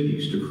 for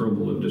cities to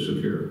crumble and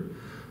disappear.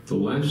 The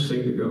last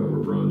thing to go were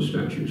bronze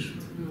statues.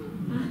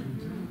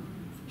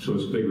 So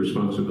it's a big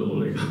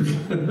responsibility.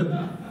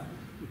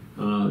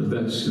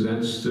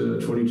 That's the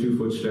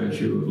 22-foot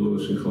statue of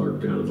Lewis and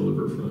Clark down at the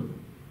riverfront.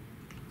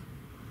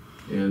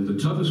 And the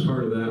toughest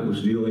part of that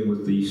was dealing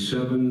with the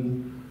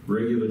 7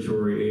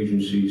 regulatory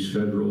agencies,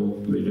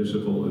 federal,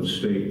 municipal, and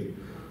state,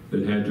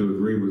 that had to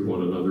agree with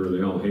one another, and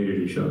they all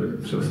hated each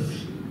other. So it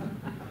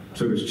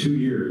took us 2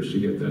 years to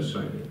get that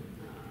sited.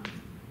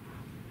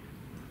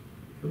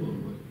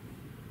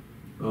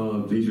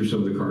 These are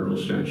some of the cardinal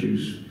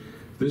statues.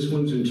 This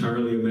one's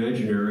entirely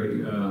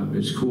imaginary.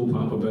 It's Cool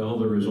Papa Bell.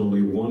 There is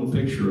only one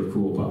picture of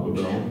Cool Papa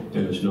Bell,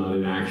 and it's not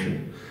in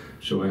action.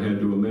 So I had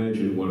to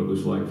imagine what it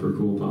was like for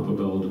Cool Papa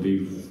Bell to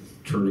be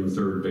turning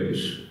third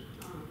base.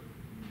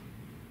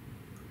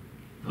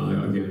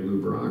 Again,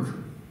 Lou Brock.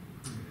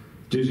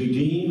 Dizzy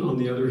Dean, on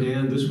the other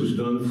hand, this was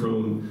done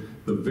from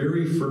the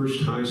very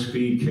first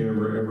high-speed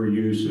camera ever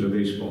used in a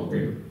baseball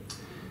game.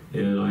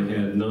 And I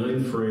had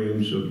 9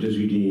 frames of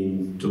Dizzy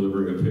Dean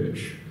delivering a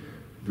pitch.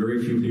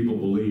 Very few people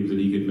believed that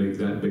he could make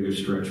that big a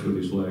stretch with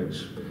his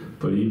legs,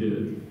 but he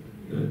did.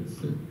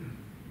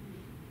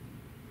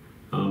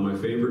 My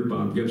favorite,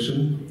 Bob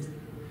Gibson.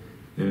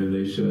 And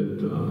they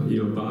said,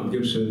 you know, Bob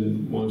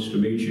Gibson wants to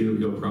meet you.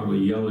 He'll probably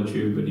yell at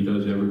you, but he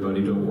does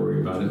everybody. Don't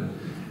worry about it.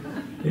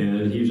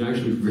 And he was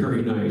actually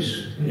very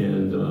nice.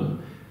 And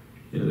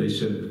you know, they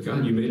said,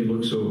 God, you made him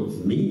look so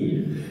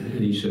mean.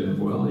 And he said,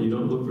 well, you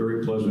don't look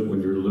very pleasant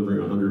when you're delivering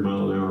a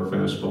 100-mile-an-hour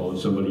fastball at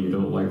somebody you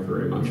don't like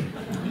very much.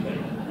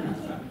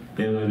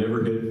 And I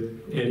never hit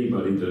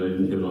anybody that I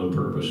didn't hit on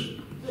purpose.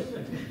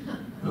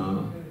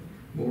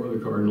 More of the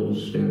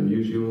Cardinals, Stan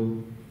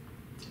Musial.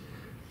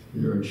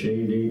 There are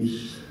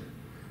Chainings,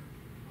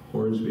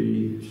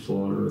 Hornsby,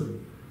 Slaughter,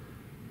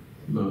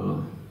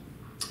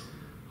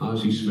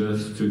 Ozzie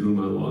Smith, to whom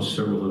I lost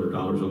several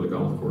 $100s on the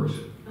golf course.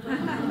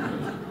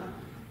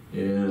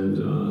 And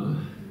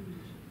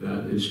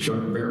that is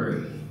Chuck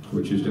Berry,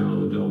 which is down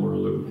on the Delmar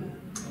Loop,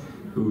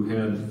 who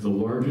had the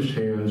largest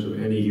hands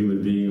of any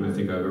human being I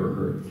think I've ever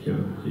heard. You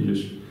know,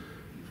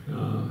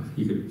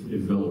 he could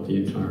envelop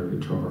the entire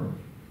guitar.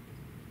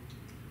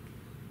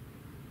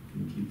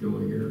 Keep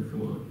going here,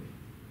 come on.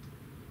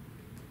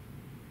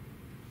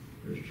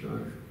 There's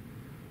Chuck.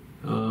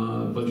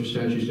 A bunch of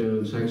statues down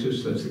in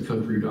Texas. That's the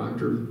country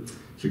doctor.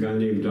 It's a guy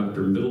named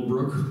Dr.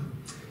 Middlebrook.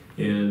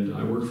 And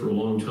I worked for a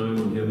long time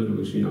on him, and it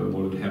was, you know, I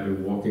wanted to have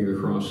him walking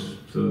across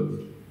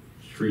the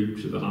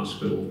street to the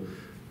hospital,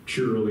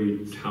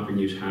 cheerily topping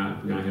his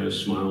hat. The guy had a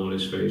smile on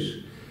his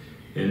face.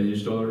 And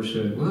his daughter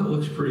said, well, it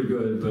looks pretty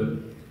good,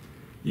 but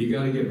you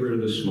got to get rid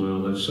of this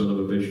smile. That son of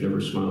a bitch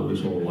never smiled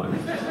his whole life.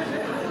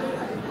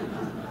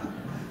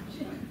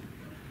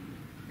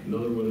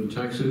 Another one in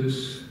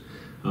Texas,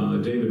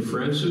 David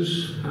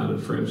Francis, out at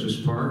Francis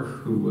Park,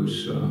 who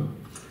was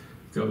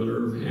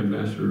governor,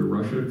 ambassador to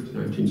Russia in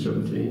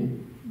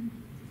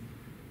 1917.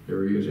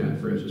 There he is at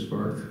Francis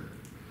Park.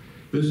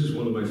 This is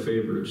one of my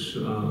favorites.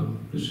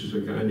 This is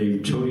a guy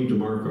named Tony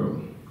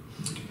DeMarco.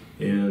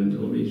 And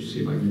let me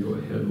see if I can go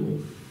ahead a little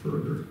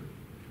further.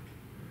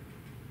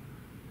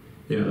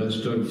 Yeah,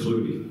 that's Doug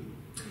Flutie.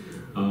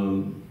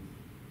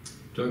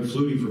 Doug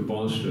Flutie for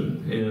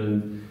Boston.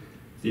 And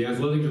the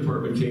athletic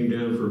department came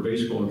down for a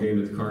baseball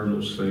game at the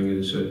Cardinals thing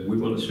and said, we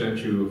want a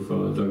statue of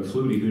Doug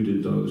Flutie. Who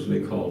did those? And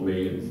they called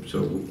me. And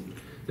so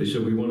they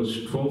said, we want a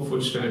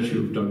 12-foot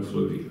statue of Doug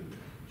Flutie.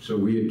 So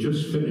we had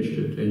just finished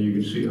it. And you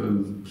can see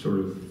I'm sort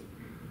of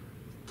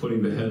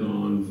putting the head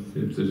on.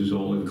 This is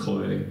all in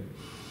clay.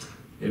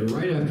 And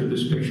right after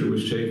this picture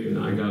was taken,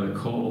 I got a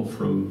call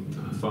from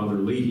Father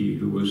Leahy,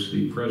 who was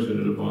the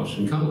president of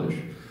Boston College,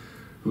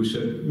 who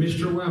said,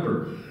 Mr.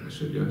 Weber. I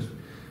said, yes.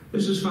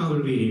 This is Father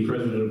Leahy,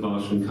 president of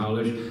Boston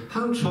College.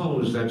 How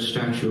tall is that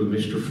statue of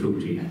Mr.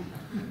 Flutie?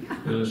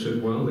 And I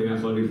said, well, the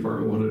athletic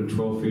department wanted it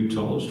 12 feet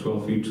tall. It's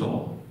 12 feet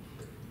tall.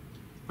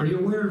 Are you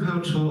aware of how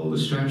tall the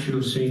statue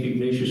of St.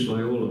 Ignatius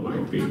Loyola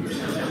might be?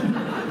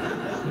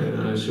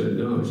 And I said,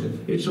 no. I said,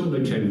 it's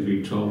only 10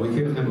 feet tall. We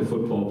can't have a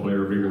football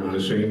player bigger than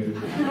the saint.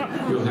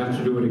 You'll have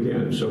to do it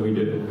again. So we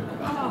did it.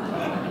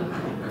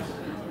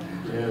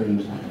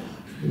 And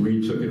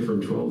we took it from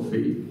 12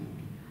 feet.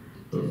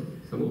 Oh,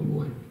 come on,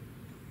 boy.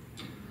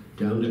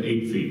 Down to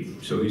 8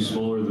 feet. So he's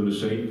smaller than a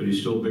saint, but he's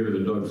still bigger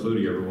than Doug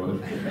Flutie ever was.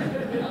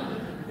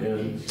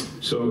 And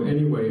so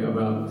anyway,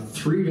 about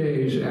 3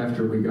 days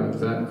after we got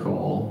that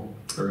call,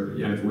 or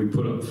after we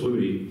put up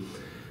Flutie,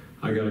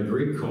 I got a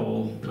great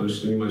call. I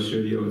was sitting in my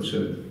studio and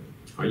said,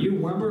 are you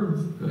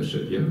Weber? I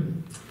said, yeah.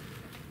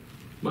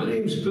 My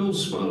name's Bill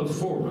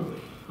Spataforma.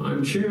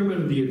 I'm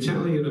chairman of the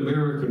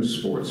Italian-American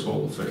Sports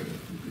Hall of Fame.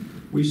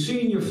 We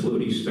seen your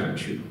Flutie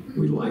statue.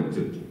 We liked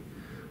it.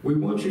 we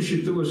want you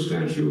to do a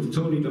statue of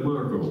Tony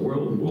DeMarco,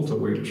 world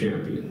welterweight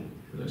champion.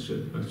 And I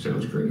said, that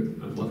sounds great,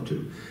 I'd love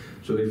to.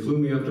 So they flew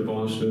me up to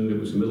Boston. It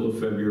was the middle of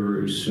February,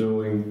 it was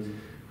snowing.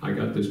 I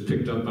got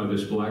picked up by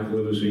this black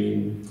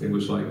limousine. It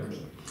was like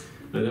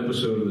an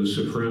episode of The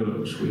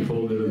Sopranos. We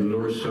pulled into the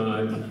north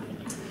side,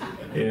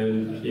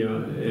 and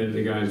and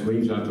the guy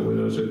leans out the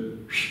window and said,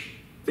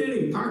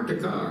 "Vinny, park the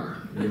car."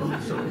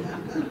 So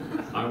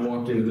I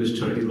walked into this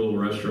tiny little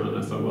restaurant.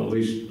 I thought, well, at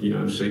least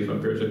I'm safe up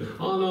here. I said,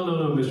 "Oh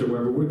no, Mr.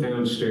 Weber, we're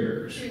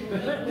downstairs."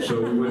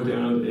 So we went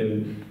down,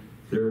 and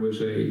there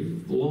was a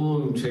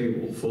long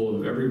table full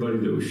of everybody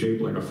that was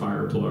shaped like a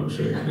fire plug,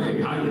 saying,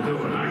 "Hey, how you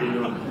doing? How you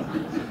doing?"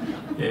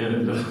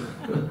 And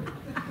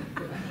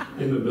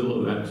in the middle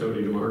of that,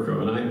 Tony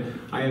DeMarco.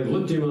 And I had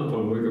looked him up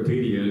on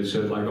Wikipedia, and it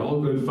said, like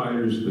all good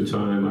fighters at the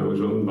time, I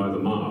was owned by the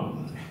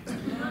mob.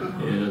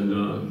 And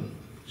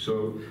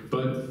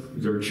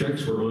but their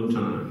checks were on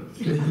time.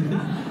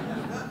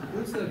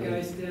 What's that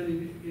guy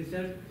standing? Is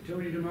that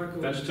Tony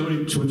DeMarco? That's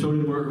Tony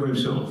DeMarco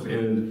himself.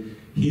 And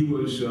he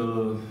was,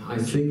 I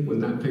think, when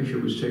that picture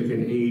was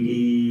taken,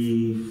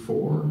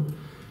 84,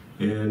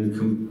 and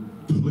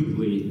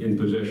completely in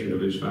possession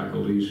of his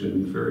faculties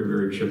and very,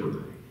 very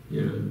chipper.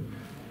 Yeah,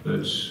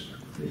 that's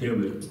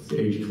him at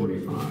age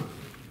 25.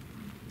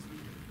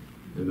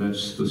 And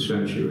that's the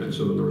statue. That's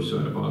on the north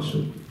side of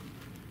Boston.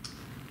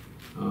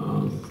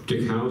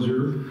 Dick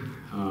Hauser,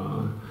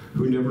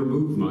 who never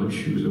moved much.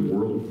 He was a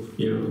world,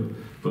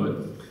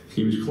 but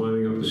he was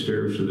climbing up the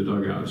stairs to the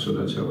dugout, so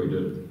that's how we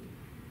did it.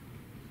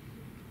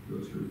 Go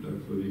through Doug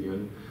Flutie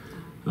again.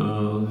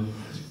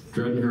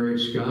 Dred and Harriet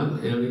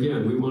Scott, and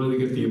again, we wanted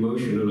to get the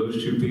emotion of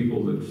those two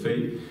people that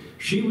fate.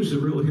 She was the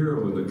real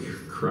hero of the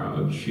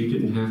crowd. She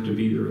didn't have to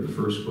be there in the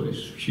first place.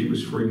 She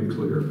was free and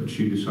clear, but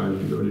she decided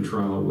to go to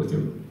trial with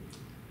him.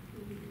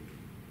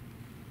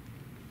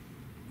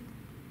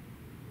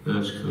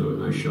 That's kind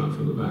of a nice shot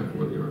from the back of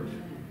one of the art.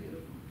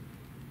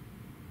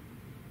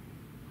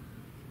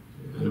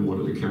 And I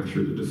wanted to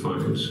capture the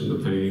defiance and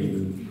the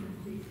pain.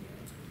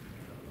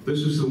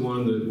 This is the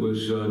one that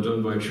was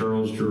done by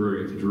Charles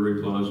Drury at the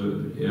Drury Plaza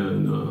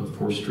in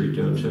 4th Street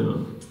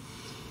downtown.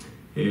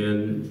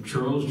 And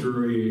Charles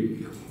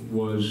Drury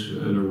was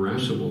an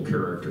irascible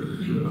character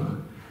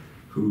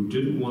who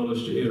didn't want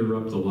us to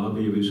interrupt the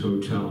lobby of his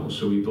hotel,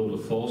 so he built a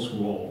false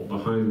wall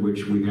behind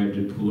which we had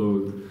to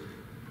load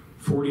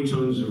 40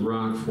 tons of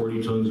rock,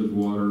 40 tons of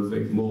water,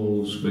 make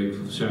molds, make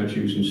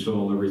statues,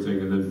 install everything,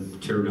 and then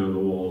tear down the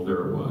wall.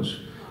 There it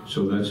was.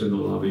 So that's in the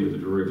lobby of the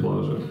Drury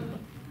Plaza.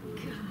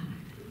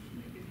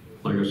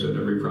 Like I said,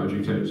 every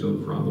project had its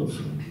own problems.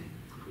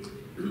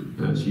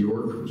 That's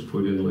York, was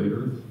put in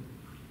later.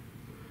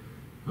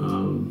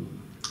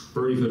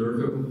 Bernie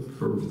Federico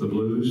for the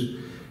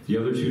blues. The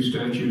other two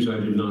statues I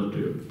did not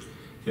do.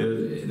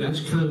 And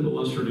that's kind of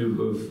illustrative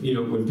of,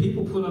 when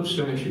people put up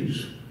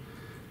statues,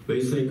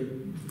 they think,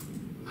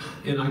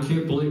 and I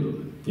can't blame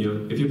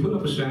them. If you put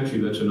up a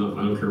statue, that's enough.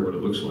 I don't care what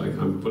it looks like.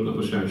 I'm putting up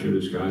a statue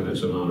of this guy,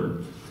 that's an honor.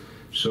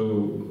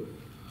 So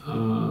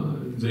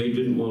they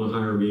didn't want to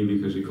hire me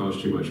because it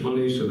cost too much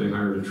money, so they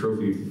hired a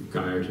trophy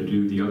guy to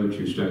do the other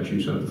two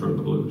statues out in front of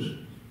the blues.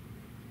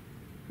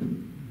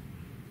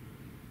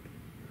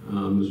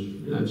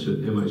 That's at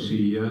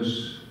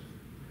MICES.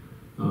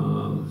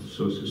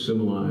 So it's to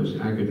symbolize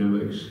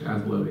academics,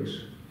 athletics,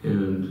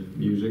 and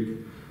music.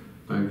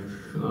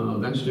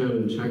 That's down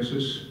in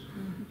Texas.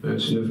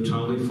 That's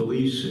Neftali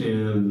Felice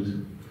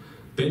and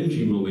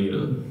Benji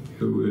Molina,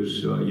 who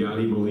is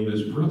Yadi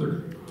Molina's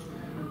brother,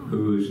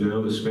 who is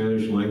now the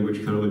Spanish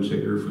language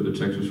commentator for the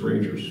Texas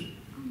Rangers.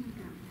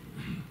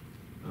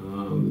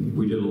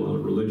 We did a lot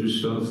of religious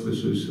stuff.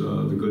 This is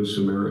the Good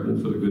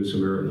Samaritan for the Good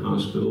Samaritan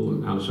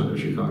Hospital outside of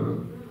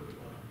Chicago.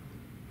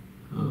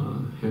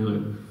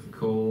 Hannah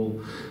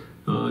Cole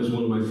is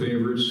one of my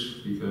favorites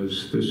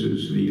because this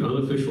is the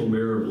unofficial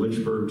mayor of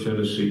Lynchburg,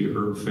 Tennessee,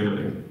 Herb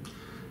Fanning.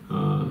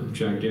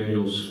 Jack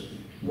Daniels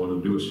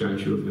wanted to do a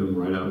statue of him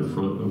right out in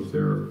front of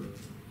their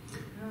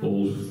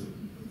old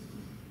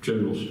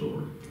general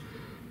store.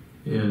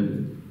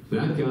 And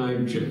that guy,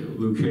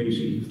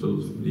 Lucchese,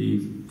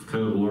 the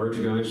kind of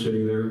large guy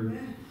sitting there,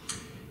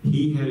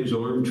 he had his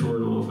arm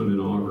torn off in an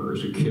auger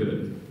as a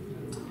kid.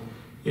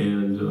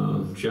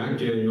 And Jack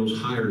Daniels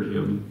hired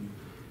him,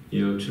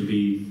 to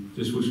be,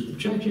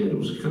 Jack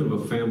Daniels was kind of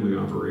a family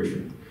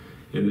operation.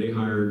 And they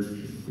hired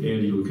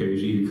Andy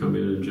Lucchese to come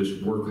in and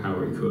just work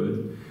how he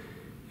could.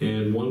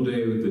 And one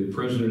day the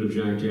president of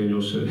Jack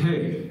Daniels said,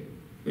 "Hey,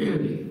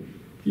 Andy,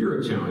 you're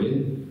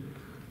Italian.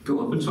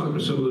 Go up and talk to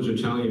some of those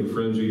Italian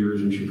friends of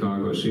yours in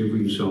Chicago, see if we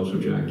can sell some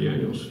Jack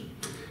Daniels."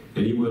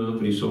 And he went up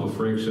and he saw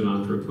Frank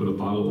Sinatra put a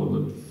bottle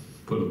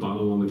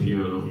on the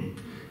piano,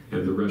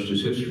 and the rest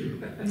is history.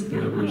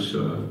 That was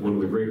one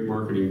of the great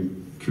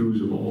marketing coups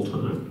of all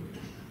time.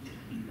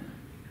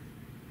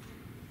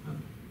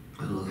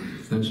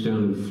 That's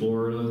down in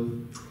Florida.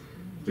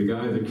 The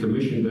guy that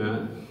commissioned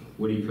that,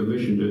 when he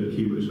commissioned it,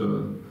 he was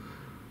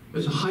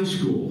it's a high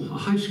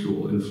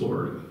school in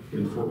Florida,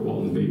 in Fort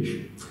Walton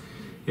Beach.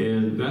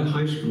 And that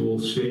high school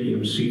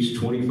stadium seats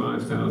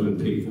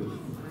 25,000 people.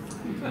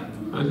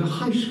 I was in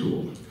high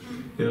school.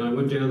 And I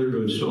went down there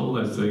to install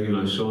that thing, and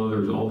I saw there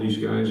was all these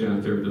guys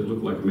out there that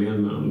looked like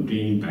Man Mountain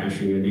Dean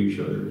bashing into each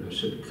other. And I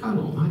said, God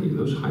almighty,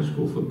 those high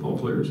school football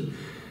players.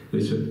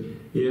 They said,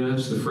 yeah,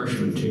 that's the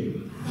freshman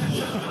team.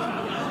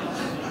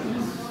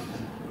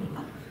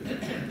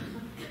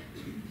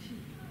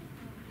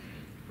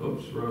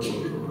 Oops, wrong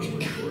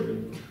one for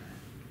you.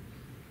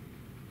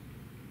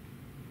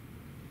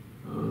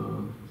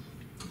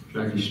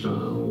 Jackie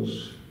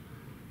Stiles,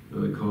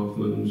 the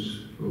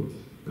Kaufmans.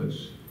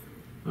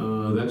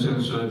 Oh, that's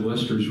outside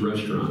Lester's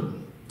restaurant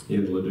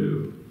in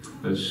Ladue.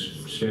 That's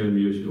Stand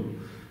Musical.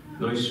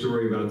 Nice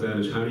story about that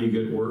is, how do you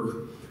get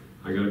work?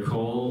 I got a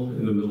call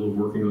in the middle of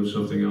working on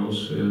something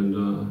else,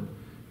 and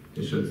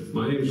he said,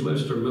 my name's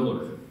Lester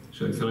Miller. He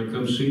said, can I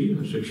come see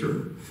you? I said,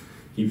 sure.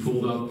 He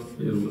pulled up,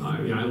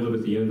 I live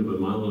at the end of a 1.5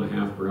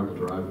 mile gravel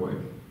driveway.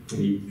 And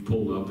he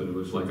pulled up, and it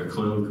was like a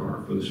clown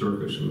car from the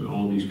circus, and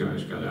all these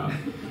guys got out.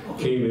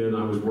 Came in,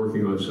 I was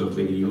working on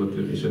something, and he looked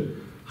at me and said,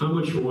 how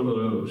much for one of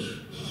those?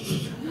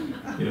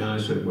 And I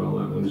said, well,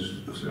 that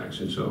one's X.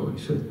 And so he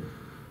said,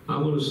 I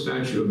want a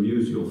statue of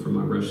Musial for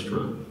my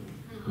restaurant.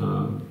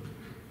 And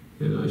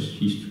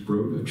he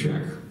wrote a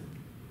check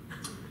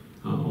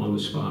on the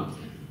spot.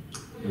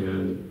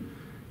 And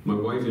my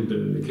wife had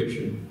been in the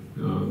kitchen,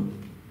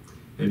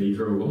 and he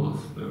drove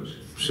off. I was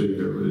sitting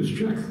there with his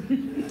check.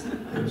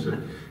 And I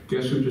said,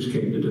 guess who just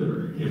came to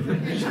dinner?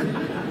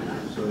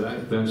 So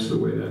that's the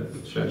way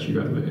that statue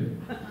got made.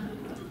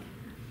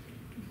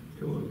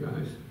 Come on,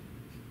 guys.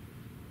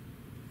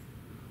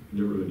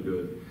 Never been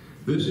good.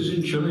 This is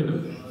in China.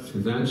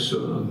 That's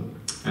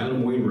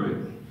Adam Wainwright.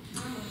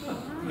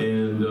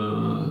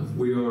 And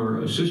we are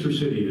a sister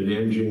city to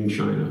Nanjing,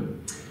 China.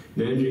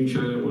 Nanjing,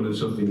 China wanted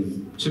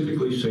something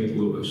typically St.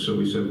 Louis. So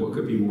we said, what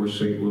could be more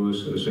St.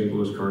 Louis than a St.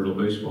 Louis Cardinal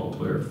baseball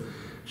player?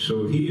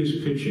 So he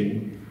is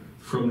pitching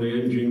from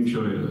Nanjing,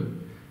 China.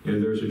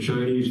 And there's a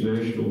Chinese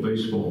national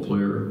baseball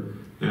player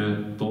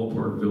at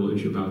Ballpark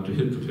Village about to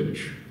hit the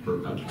pitch, or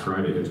about to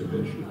try to hit the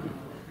pitch.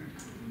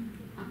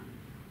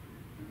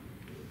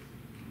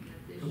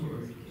 What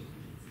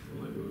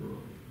am I doing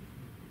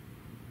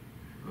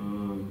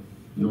wrong?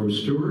 Norm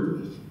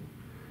Stewart.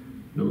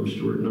 Norm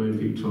Stewart, 9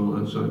 feet tall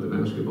outside the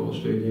basketball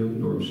stadium.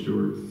 Norm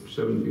Stewart,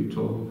 7 feet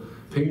tall.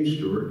 Payne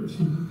Stewart.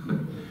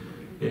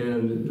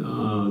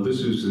 And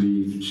this is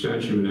the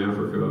statue in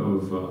Africa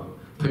of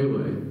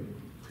Pele.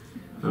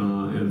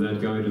 And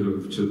that guy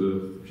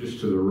just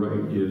to the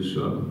right is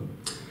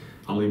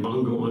Ali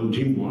Bongo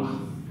Ondimwa,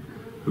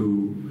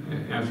 who,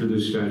 after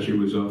this statue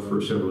was up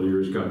for several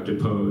years, got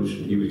deposed,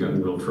 and he got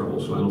in real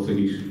trouble. So I don't think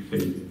he's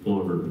any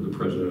longer the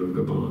president of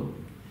Gabon.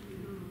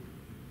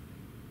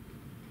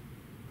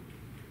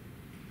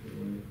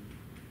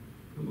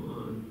 Come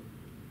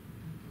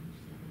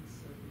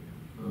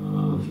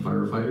on.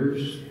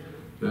 Firefighters.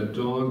 That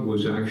dog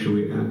was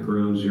actually at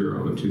Ground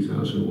Zero in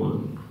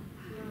 2001.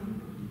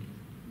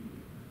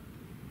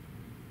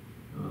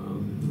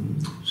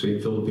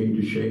 St. Philippine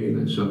du Chêne,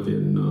 that's up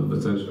in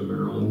Bethesda,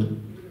 Maryland.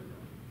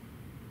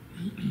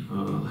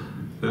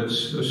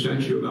 That's a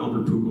statue of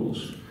Albert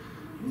Pujols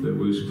that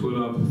was put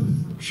up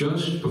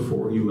just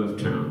before he left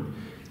town.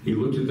 He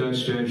looked at that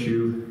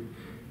statue,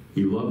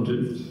 he loved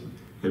it,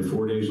 and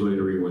 4 days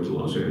later he went to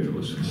Los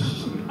Angeles.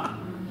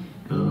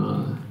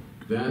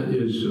 That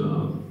is,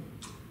 who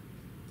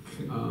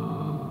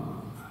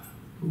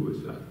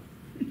was that?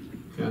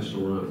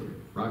 Castellani,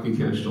 Rocky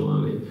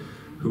Castellani,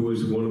 who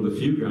was one of the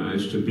few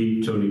guys to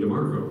beat Tony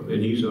DeMarco,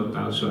 and he's up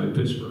outside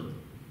Pittsburgh.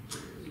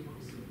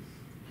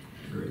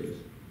 There he is.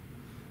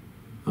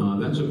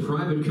 That's a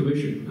private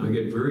commission. I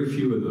get very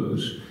few of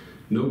those.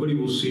 Nobody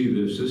will see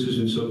this. This is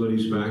in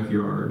somebody's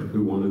backyard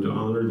who wanted to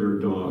honor their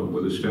dog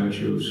with a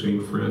statue of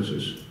St.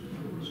 Francis.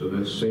 So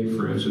that's St.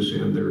 Francis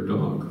and their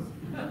dog.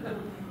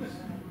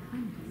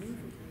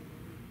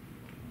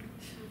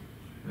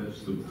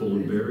 That's the bull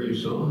and bear you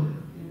saw.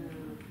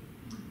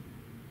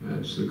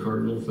 That's the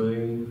cardinal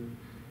thing.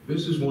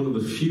 This is one of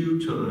the few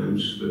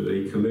times that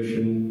a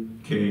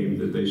commission came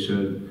that they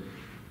said,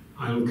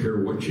 I don't care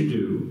what you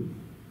do,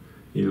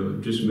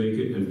 just make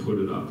it and put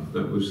it up.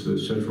 That was the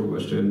Central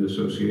West End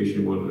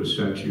Association wanted a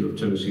statue of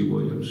Tennessee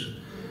Williams.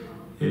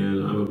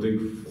 And I'm a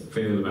big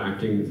fan of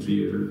acting and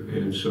theater,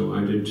 and so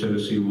I did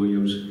Tennessee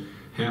Williams,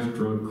 half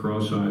drunk,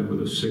 cross-eyed,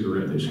 with a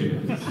cigarette in his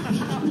hand.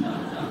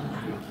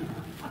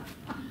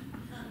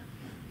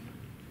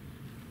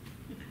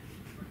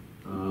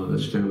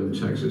 That's down in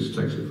Texas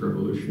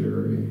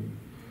Revolutionary.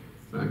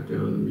 Back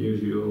down in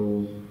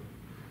Musial.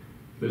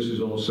 This is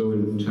also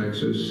in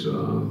Texas,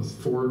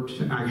 4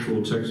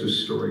 actual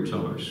Texas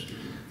storytellers.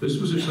 This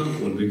was a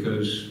tough one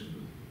because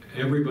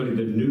everybody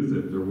that knew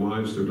them, their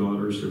wives, their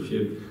daughters, their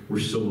kid, were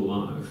still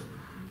alive.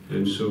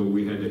 And so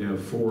we had to have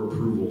 4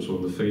 approvals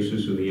on the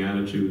faces and the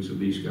attitudes of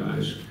these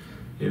guys.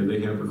 And they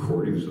have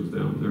recordings of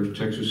them. They're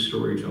Texas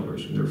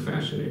storytellers, and they're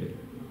fascinating.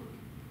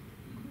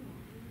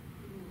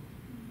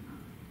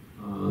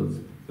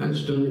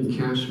 That's done in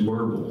cast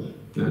marble.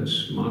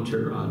 That's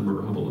Mater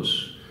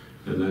Admirabilis,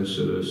 and that's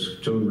at a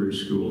Stone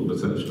Ridge School in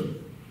Bethesda.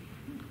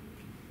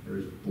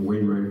 There's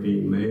Wainwright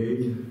being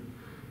made.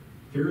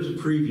 Here's a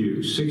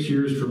preview. 6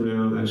 years from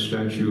now, that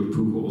statue of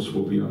Pujols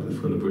will be up in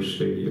front of Busch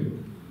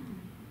Stadium.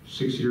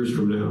 6 years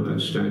from now,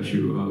 that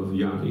statue of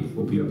Yachty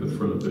will be up in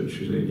front of Busch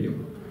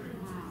Stadium.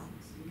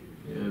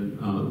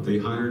 And they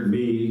hired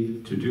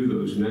me to do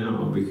those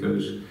now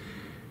because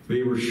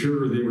they were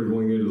sure they were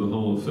going into the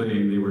Hall of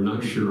Fame. They were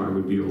not sure I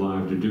would be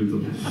alive to do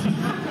them.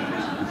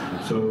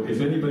 So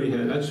if anybody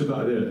had, that's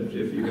about it.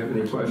 If you have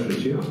any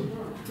questions, yeah.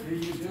 Do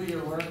you do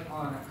your work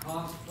on a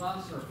cost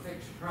plus or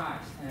fixed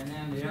price? And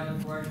then the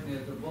other question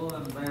is the bull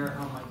and bear,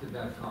 how much did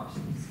that cost?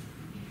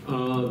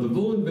 The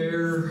bull and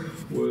bear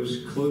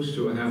was close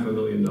to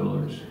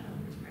 $500,000.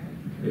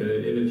 And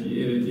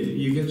if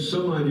you get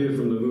some idea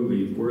from the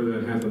movie where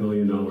that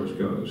 $500,000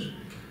 goes.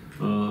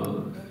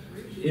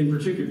 In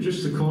particular,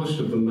 just the cost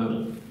of the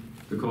metal,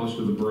 the cost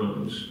of the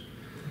bronze.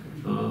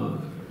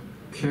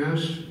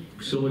 Cast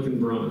silicon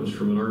bronze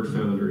from an art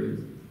foundry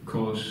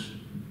costs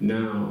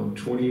now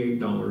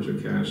 $28 a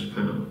cast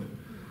pound.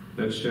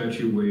 That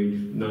statue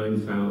weighed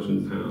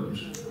 9,000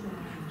 pounds.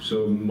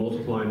 So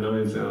multiply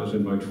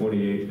 9,000 by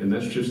 28, and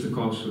that's just the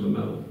cost of the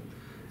metal.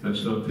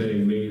 That's not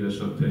paying me, that's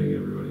not paying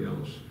everybody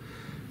else.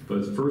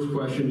 But the first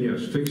question,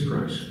 yes, fixed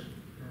price.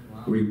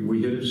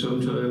 We hit it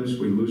sometimes,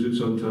 we lose it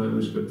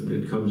sometimes, but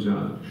it comes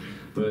out.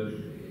 But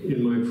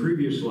in my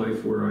previous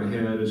life where I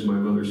had, as my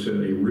mother said,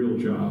 a real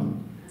job,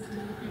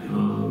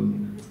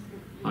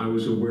 I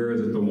was aware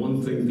that the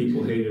one thing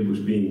people hated was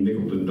being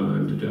nickeled and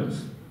dimed to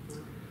death.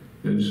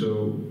 And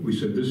so we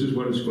said, this is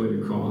what it's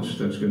going to cost.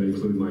 That's going to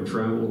include my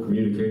travel,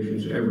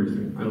 communications,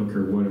 everything. I don't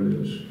care what it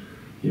is.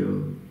 You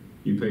know,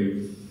 you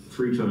pay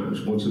 3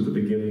 times, once at the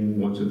beginning,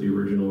 once at the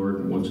original art,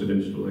 and once at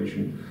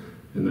installation,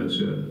 and that's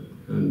it.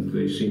 And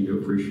they seem to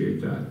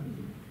appreciate that.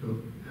 So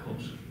it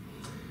helps.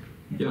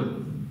 Yeah?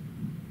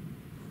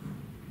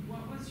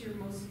 What was your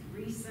most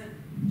recent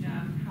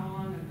job? How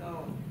long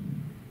ago?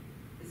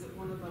 Is it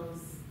one of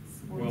those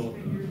sports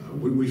figures?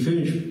 We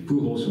finished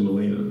Pujols and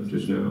Molina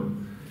just now.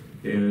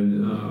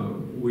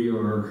 And we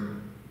are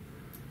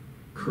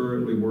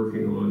currently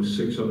working on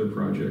 6 other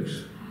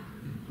projects.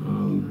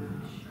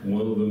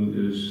 One of them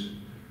is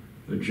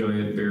a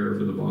giant bear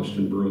for the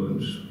Boston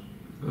Bruins.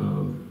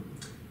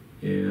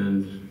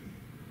 And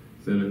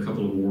then a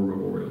couple of war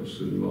memorials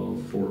that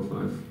involve 4 or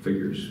 5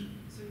 figures.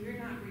 So you're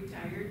not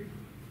retired?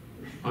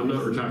 I'm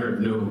not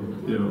retired, no.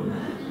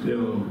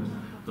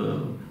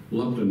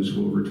 Lupton's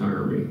will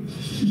retire me.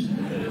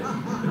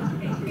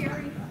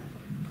 Mary,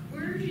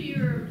 where do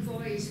your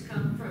employees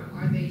come from?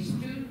 Are they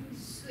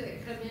students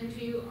that come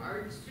into you,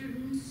 art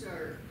students,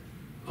 or?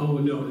 Oh,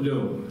 no.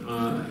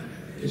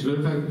 As a matter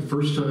of fact, the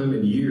first time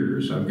in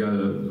years, I've got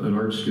an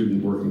art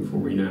student working for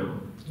me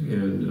now.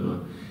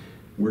 And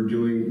we're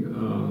doing,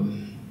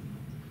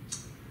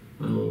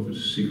 I don't know if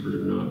it's a secret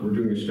or not, we're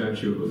doing a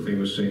statue of a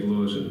famous St.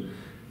 Louisan,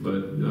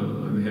 but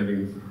I'm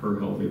having her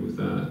help me with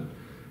that.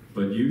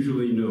 But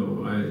usually,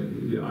 no.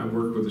 I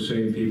worked with the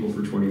same people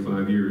for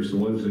 25 years. The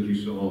ones that you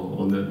saw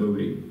on that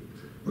movie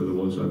were the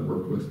ones I've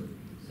worked with.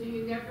 So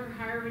you never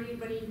hire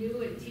anybody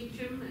new and teach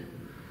them? And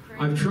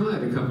I've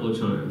tried a couple of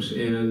times,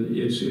 and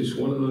it's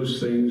one of those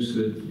things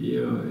that,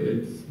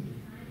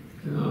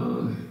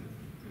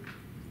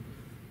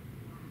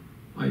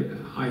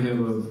 I have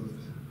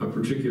a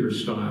particular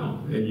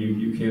style, and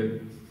you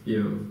can't,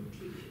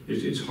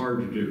 it's hard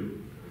to do.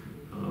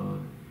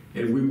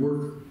 And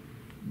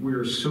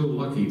we're so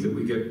lucky that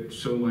we get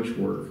so much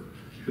work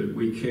that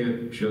we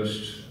can't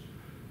just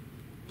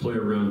play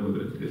around with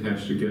it. It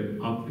has to get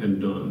up and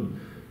done.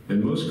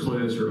 And most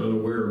clients are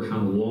unaware of how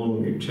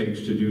long it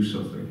takes to do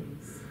something.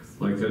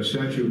 Like that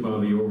statue of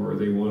Bobby Orr,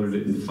 they wanted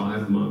it in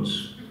 5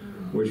 months,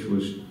 which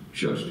was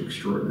just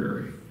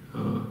extraordinary.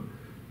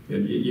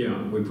 And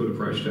yeah, we put a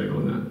price tag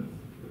on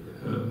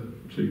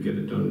that to get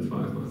it done in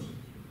 5 months.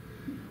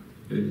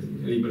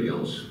 Anybody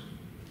else?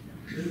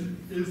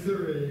 Is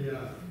there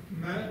a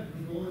map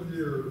in one of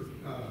your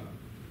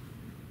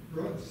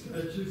rock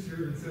statues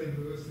here in St.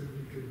 Louis that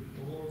we could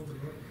follow them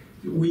up?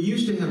 We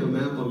used to have a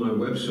map on my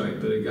website,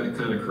 but it got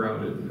kind of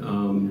crowded.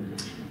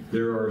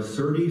 There are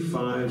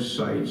 35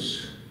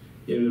 sites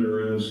in and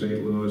around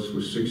St. Louis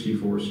with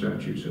 64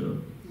 statues in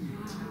them.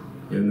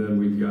 And then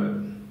we've got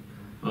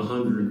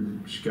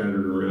 100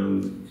 scattered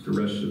around the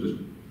rest of the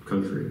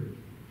country.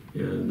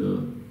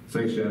 And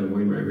thanks to Adam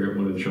Wainwright, we got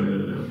one in China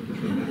now.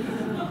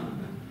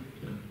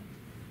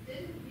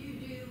 Didn't you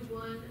do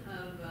one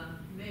of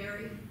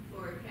Mary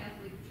for a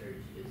Catholic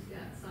church just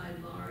outside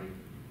Laurie?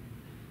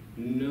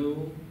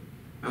 No.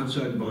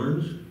 Outside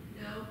Barnes?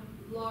 No,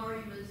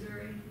 Laurie,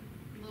 Missouri.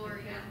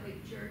 Laurie Catholic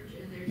Church,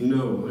 and there's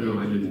No,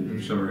 I didn't.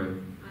 I'm sorry. I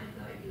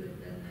thought you had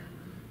done that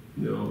one.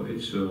 No,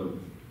 it's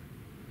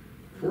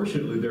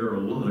fortunately there are a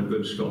lot of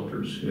good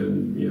sculptors,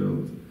 and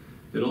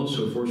and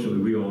also fortunately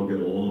we all get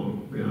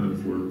along.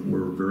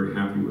 We're very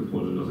happy with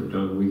one another.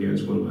 Don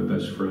Wiegand's one of my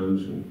best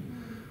friends, and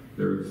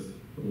there are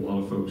a lot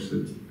of folks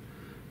that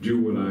do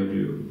what I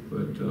do,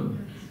 but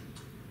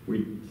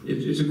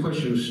it's a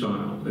question of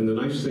style. And the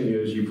nice thing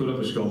is you put up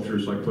a sculpture,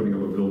 it's like putting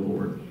up a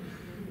billboard,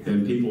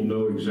 and people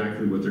know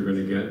exactly what they're going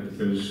to get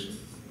because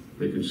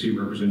They can see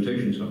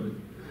representations of it.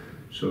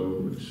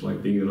 So it's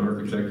like being an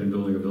architect and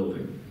building a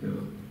building. You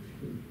know.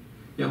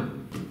 Yeah.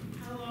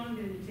 How long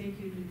did it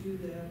take you to do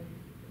the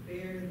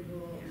bear and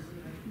bulls,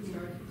 like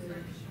start to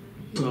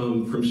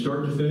finish? From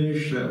start to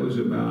finish, that was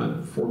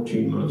about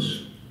 14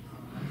 months.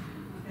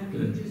 And do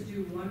you just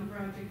do one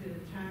project at a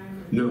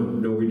time?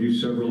 No, we do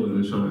several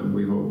at a time,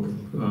 we hope.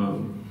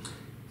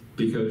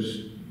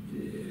 Because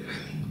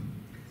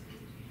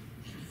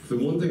the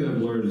one thing I've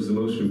learned is the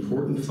most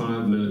important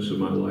 5 minutes of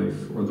my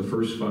life are the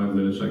first 5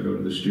 minutes I go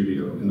to the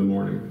studio in the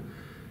morning.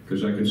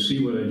 Because I can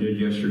see what I did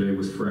yesterday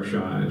with fresh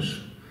eyes.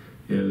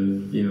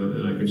 And, you know,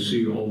 and I can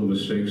see all the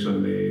mistakes I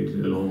made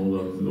and all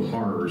of the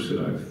horrors that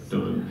I've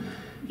done.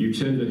 You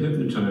tend to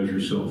hypnotize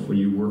yourself when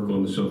you work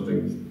on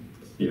something,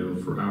 you know,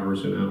 for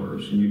hours and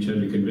hours. And you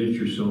tend to convince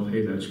yourself,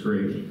 hey, that's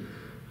great,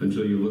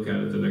 until you look at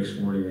it the next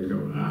morning and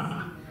go,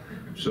 ah.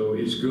 So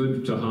it's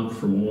good to hop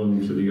from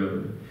one to the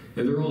other.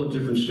 And they're all at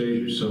different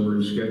stages. Some are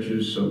in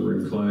sketches, some are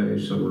in clay,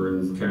 some are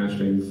in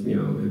casting. You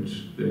know,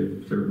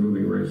 they're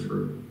moving right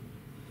through.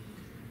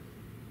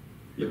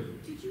 Yeah.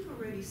 Did you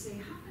already say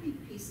how many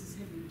pieces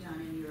have you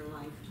done in your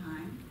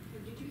lifetime?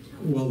 Or did you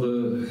tell Well,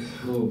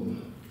 the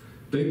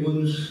big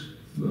ones,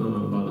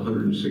 about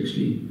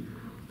 160.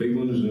 Big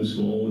ones and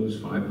small ones,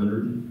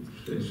 500,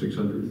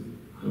 600.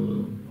 I don't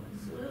know.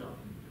 What's little?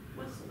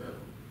 What's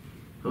little?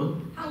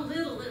 Huh? How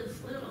little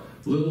is little?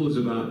 Little is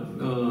about,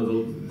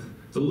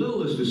 the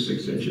littlest is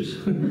 6 inches.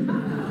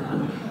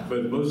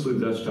 But mostly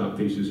the desktop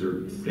pieces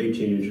are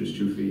 18 inches,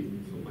 2 feet,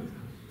 something like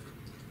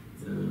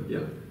that.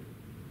 Yeah.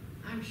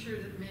 I'm sure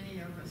that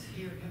many of us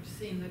here have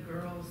seen the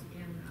girls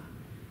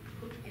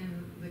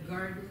in the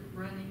garden,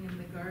 running in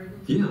the garden.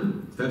 Yeah,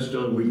 that's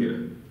Don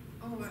Weekend.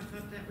 Oh, I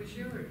thought that was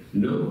yours.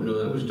 No,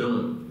 that was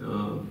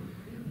Don.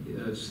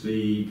 That's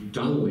the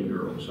Donnelly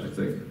girls, I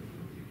think.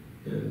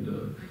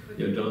 And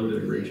yeah, Don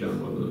did a great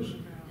job on those.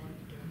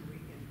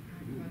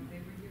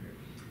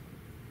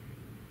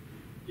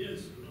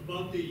 Yes,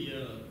 about the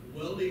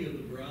welding of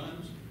the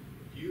bronze,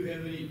 do you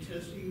have any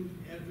testing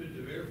after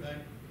to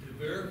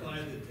verify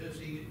the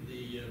testing,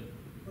 the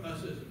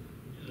process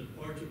and the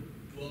parts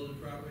are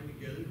welded properly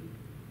together?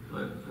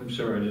 I'm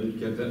sorry, I didn't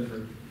get that.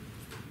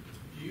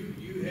 Do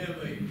you have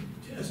a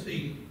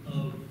testing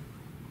of?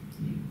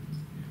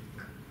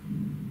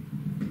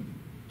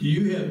 Do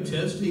you have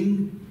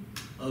testing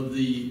of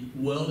the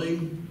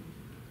welding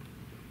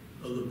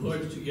of the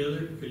parts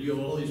together? Because you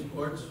have all these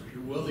parts,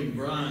 you're welding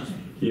bronze.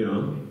 Yeah.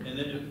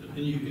 And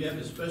you have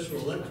a special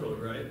electrode,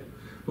 right?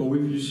 Well,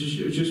 it's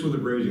just with a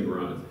brazing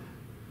rod.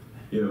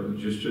 You know,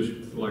 just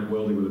like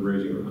welding with a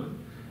brazing rod.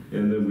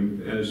 And then we,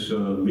 as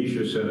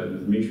Misha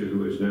said, Misha,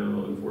 who is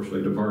now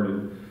unfortunately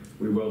departed,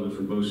 we welded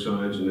from both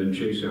sides and then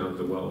chase out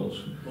the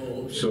welds.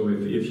 Oh, okay. So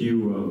if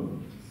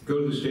you go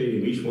to the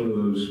stadium, each one of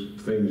those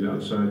things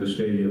outside the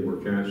stadium were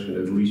cast in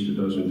at least a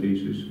dozen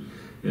pieces.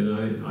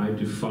 And I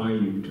defy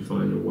you to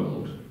find a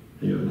weld.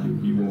 You know,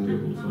 you won't be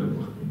able to find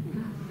one.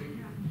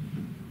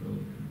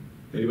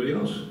 Anybody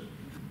else?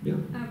 Yeah.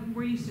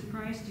 Were you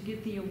surprised to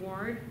get the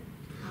award?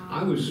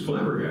 I was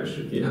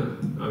flabbergasted, yeah.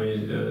 I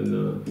mean,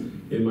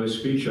 and in my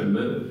speech I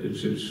meant it.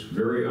 It's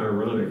very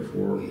ironic,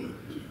 for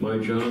my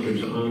job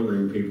is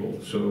honoring people,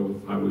 so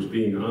I was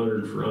being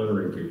honored for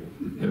honoring people.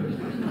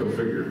 Yeah, go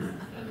figure.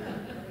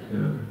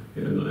 Yeah,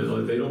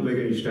 and they don't make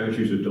any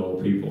statues of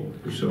dull people,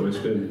 so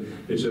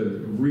it's a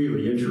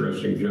really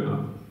interesting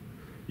job.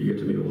 You get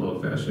to meet a lot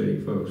of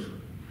fascinating folks.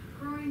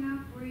 Growing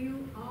up, were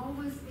you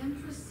always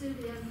interested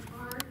in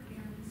art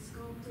and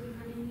sculpting?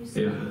 I mean, you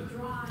said you've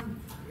drawn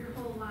your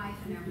whole life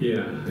and everything.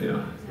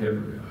 Yeah,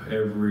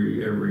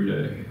 every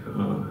day.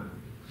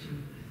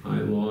 I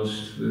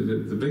lost,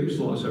 the biggest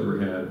loss I ever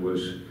had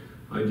was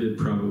I did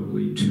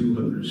probably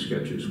 200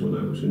 sketches when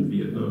I was in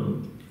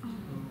Vietnam.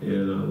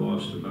 And I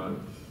lost about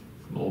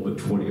all but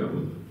 20 of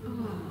them.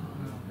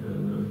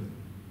 And,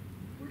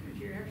 where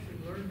did you actually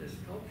learn the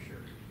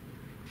sculpture?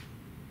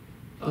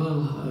 a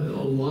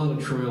lot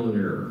of trial and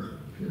error.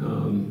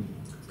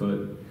 But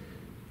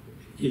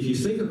if you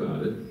think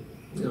about it,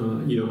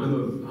 you know,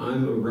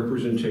 I'm a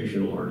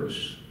representational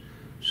artist.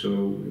 So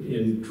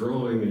in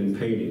drawing and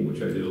painting,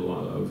 which I did a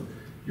lot of,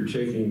 you're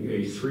taking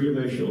a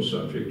three-dimensional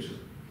subject,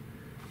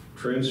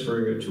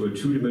 transferring it to a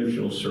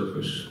two-dimensional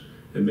surface,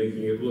 and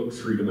making it look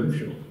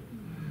three-dimensional.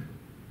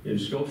 In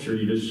sculpture,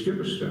 you just skip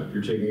a step.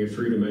 You're taking a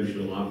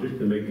three-dimensional object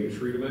and making it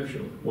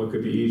three-dimensional. What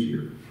could be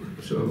easier?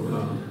 So,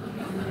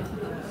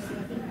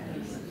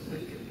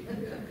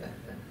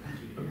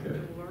 okay.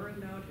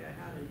 Learn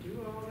how to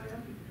do all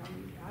that?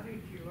 How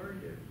did you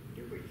learn to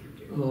do what you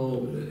do?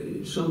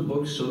 Oh, some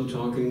books, some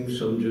talking,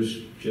 some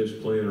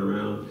just playing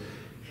around.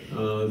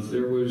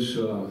 There was,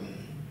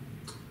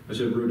 I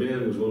said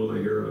Rodin was one of my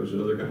heroes,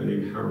 another guy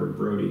named Howard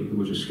Brody, who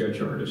was a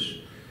sketch artist.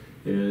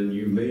 And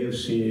you may have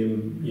seen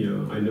him, you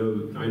know, I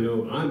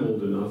know I'm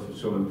old enough,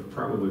 so I'm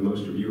probably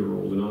most of you are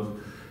old enough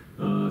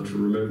to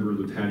remember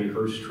the Patty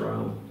Hearst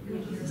trial.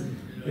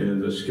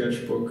 And the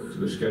sketchbook,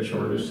 the sketch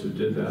artist that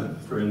did that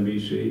for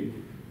NBC,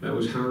 that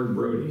was Howard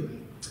Brody.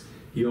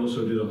 He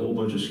also did a whole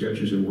bunch of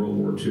sketches in World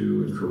War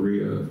II and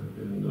Korea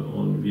and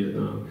on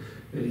Vietnam.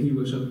 And he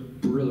was a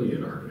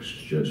brilliant artist,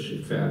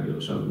 just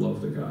fabulous. I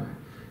love the guy.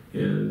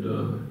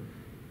 And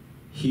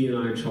he and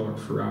I talked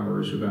for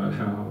hours about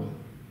how,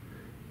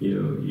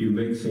 you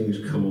make things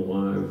come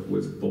alive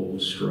with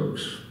bold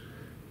strokes.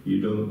 You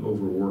don't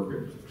overwork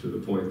it to the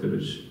point that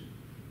it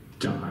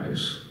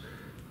dies.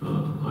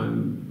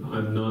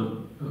 I'm not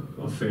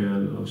a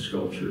fan of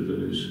sculpture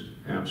that is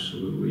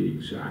absolutely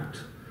exact.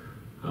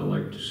 I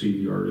like to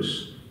see the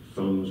artist's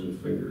thumbs and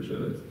fingers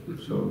in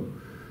it. So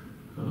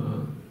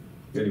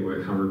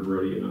anyway, Howard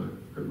Brody and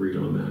I agreed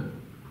on that.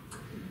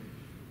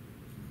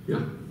 Yeah?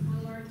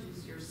 How large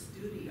is your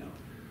studio?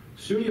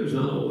 Studio's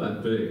not all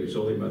that big. It's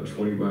only about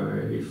 20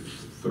 by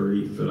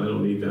 30, but I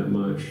don't need that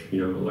much. A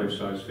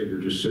life-size figure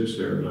just sits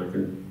there and I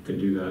can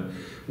do that.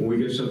 When we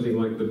get something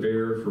like the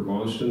Bear for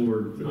Boston,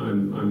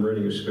 I'm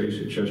renting a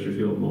space at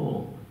Chesterfield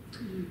Mall,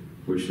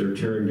 which they're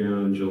tearing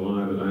down in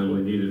July, but I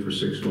only need it for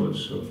 6 months,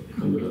 so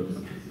I'm going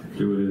to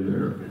do it in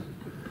there.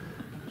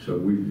 So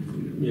if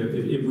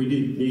we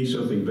need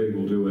something big,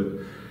 we'll do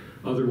it.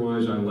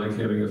 Otherwise, I like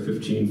having a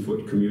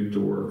 15-foot commute to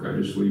work. I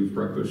just leave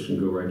breakfast and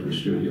go right to the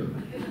studio.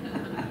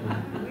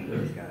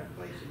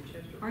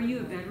 Are you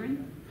a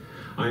veteran?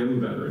 I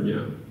am a veteran,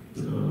 yeah.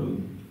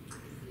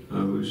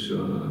 I was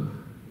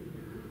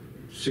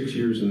 6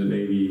 years in the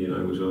Navy, and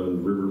I was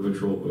on river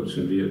patrol boats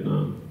in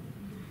Vietnam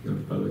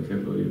by the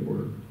Cambodian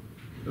border.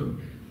 So,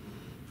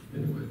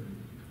 anyway,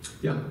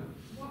 yeah.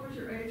 What was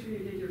your age when you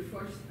did your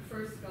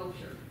first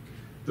sculpture?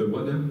 The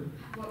what now?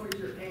 What was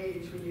your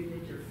age when you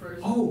did your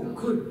first Oh,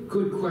 sculpture?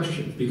 good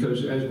question.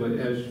 Because as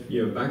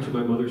back to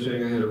my mother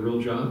saying I had a real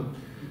job,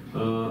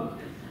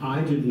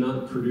 I did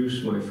not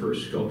produce my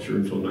first sculpture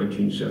until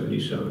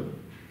 1977.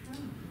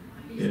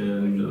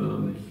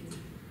 And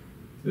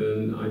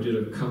then I did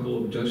a couple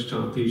of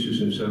desktop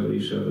pieces in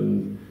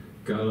 77,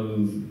 got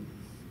them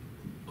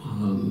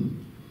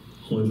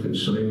on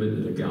consignment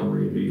in a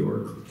gallery in New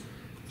York.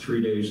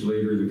 3 days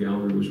later, the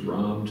gallery was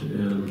robbed,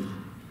 and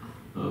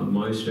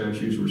my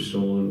statues were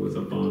stolen with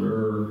a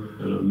bonheur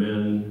and a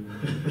men.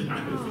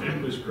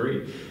 That was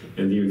great.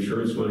 And the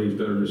insurance money is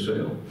better than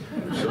sale.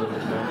 So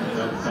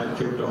that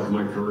kicked off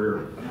my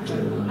career.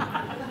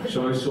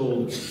 So I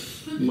sold,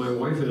 my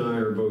wife and I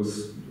are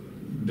both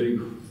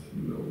big,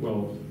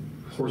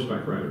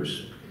 horseback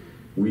riders.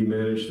 We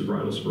managed the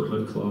Bridle Spur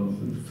Hunt Club,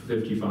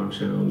 50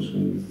 foxhounds,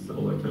 and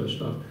all that kind of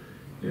stuff.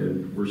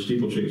 And we're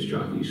steeplechase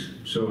jockeys.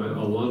 So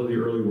a lot of the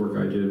early work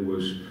I did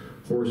was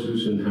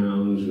horses and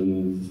hounds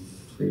and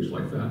things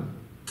like that,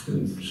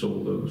 and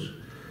sold those.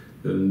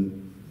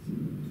 Then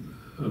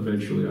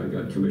eventually I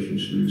got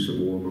commissions to do some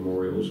war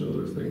memorials and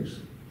other things.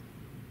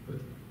 But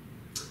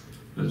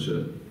that's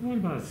it. What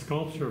about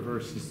sculpture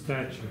versus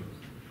statue?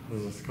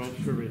 Does a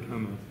sculpture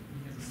become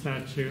a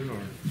statue,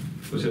 or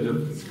what's that now?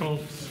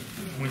 Sculpts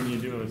when you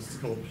do a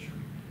sculpture?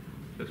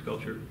 A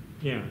sculpture?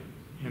 Yeah,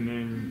 and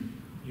then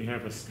you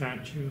have a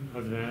statue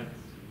of that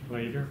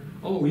later.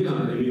 Oh yeah,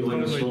 I mean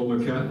like a small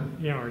maquette.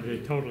 Yeah, or are they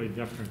totally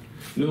different?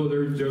 No,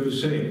 they're the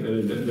same,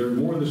 and they're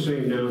more the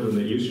same now than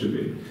they used to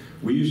be.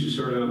 We used to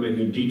start out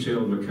making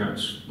detailed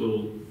maquettes,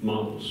 little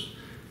models.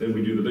 Then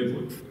we do the big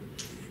one.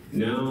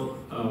 Now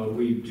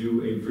we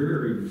do a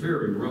very,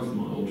 very rough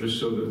model just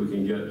so that we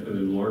can get an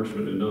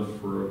enlargement enough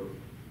for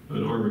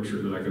an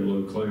armature that I can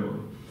load clay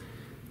on.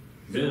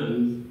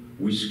 Then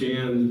we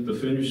scan the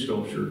finished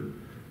sculpture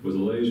with a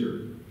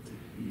laser,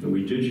 and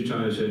we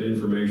digitize that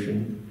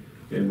information,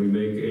 and we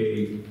make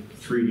a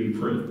 3D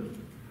print,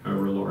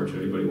 however large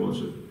anybody wants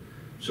it.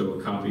 So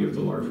a copy of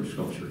the larger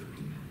sculpture.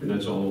 And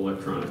that's all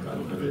electronic. I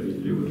don't have anything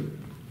to do with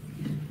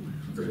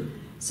it. Great.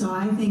 So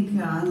I think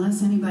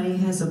unless anybody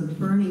has a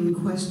burning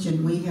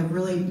question, we have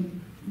really,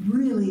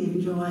 really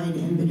enjoyed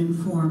and been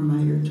informed by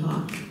your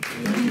talk.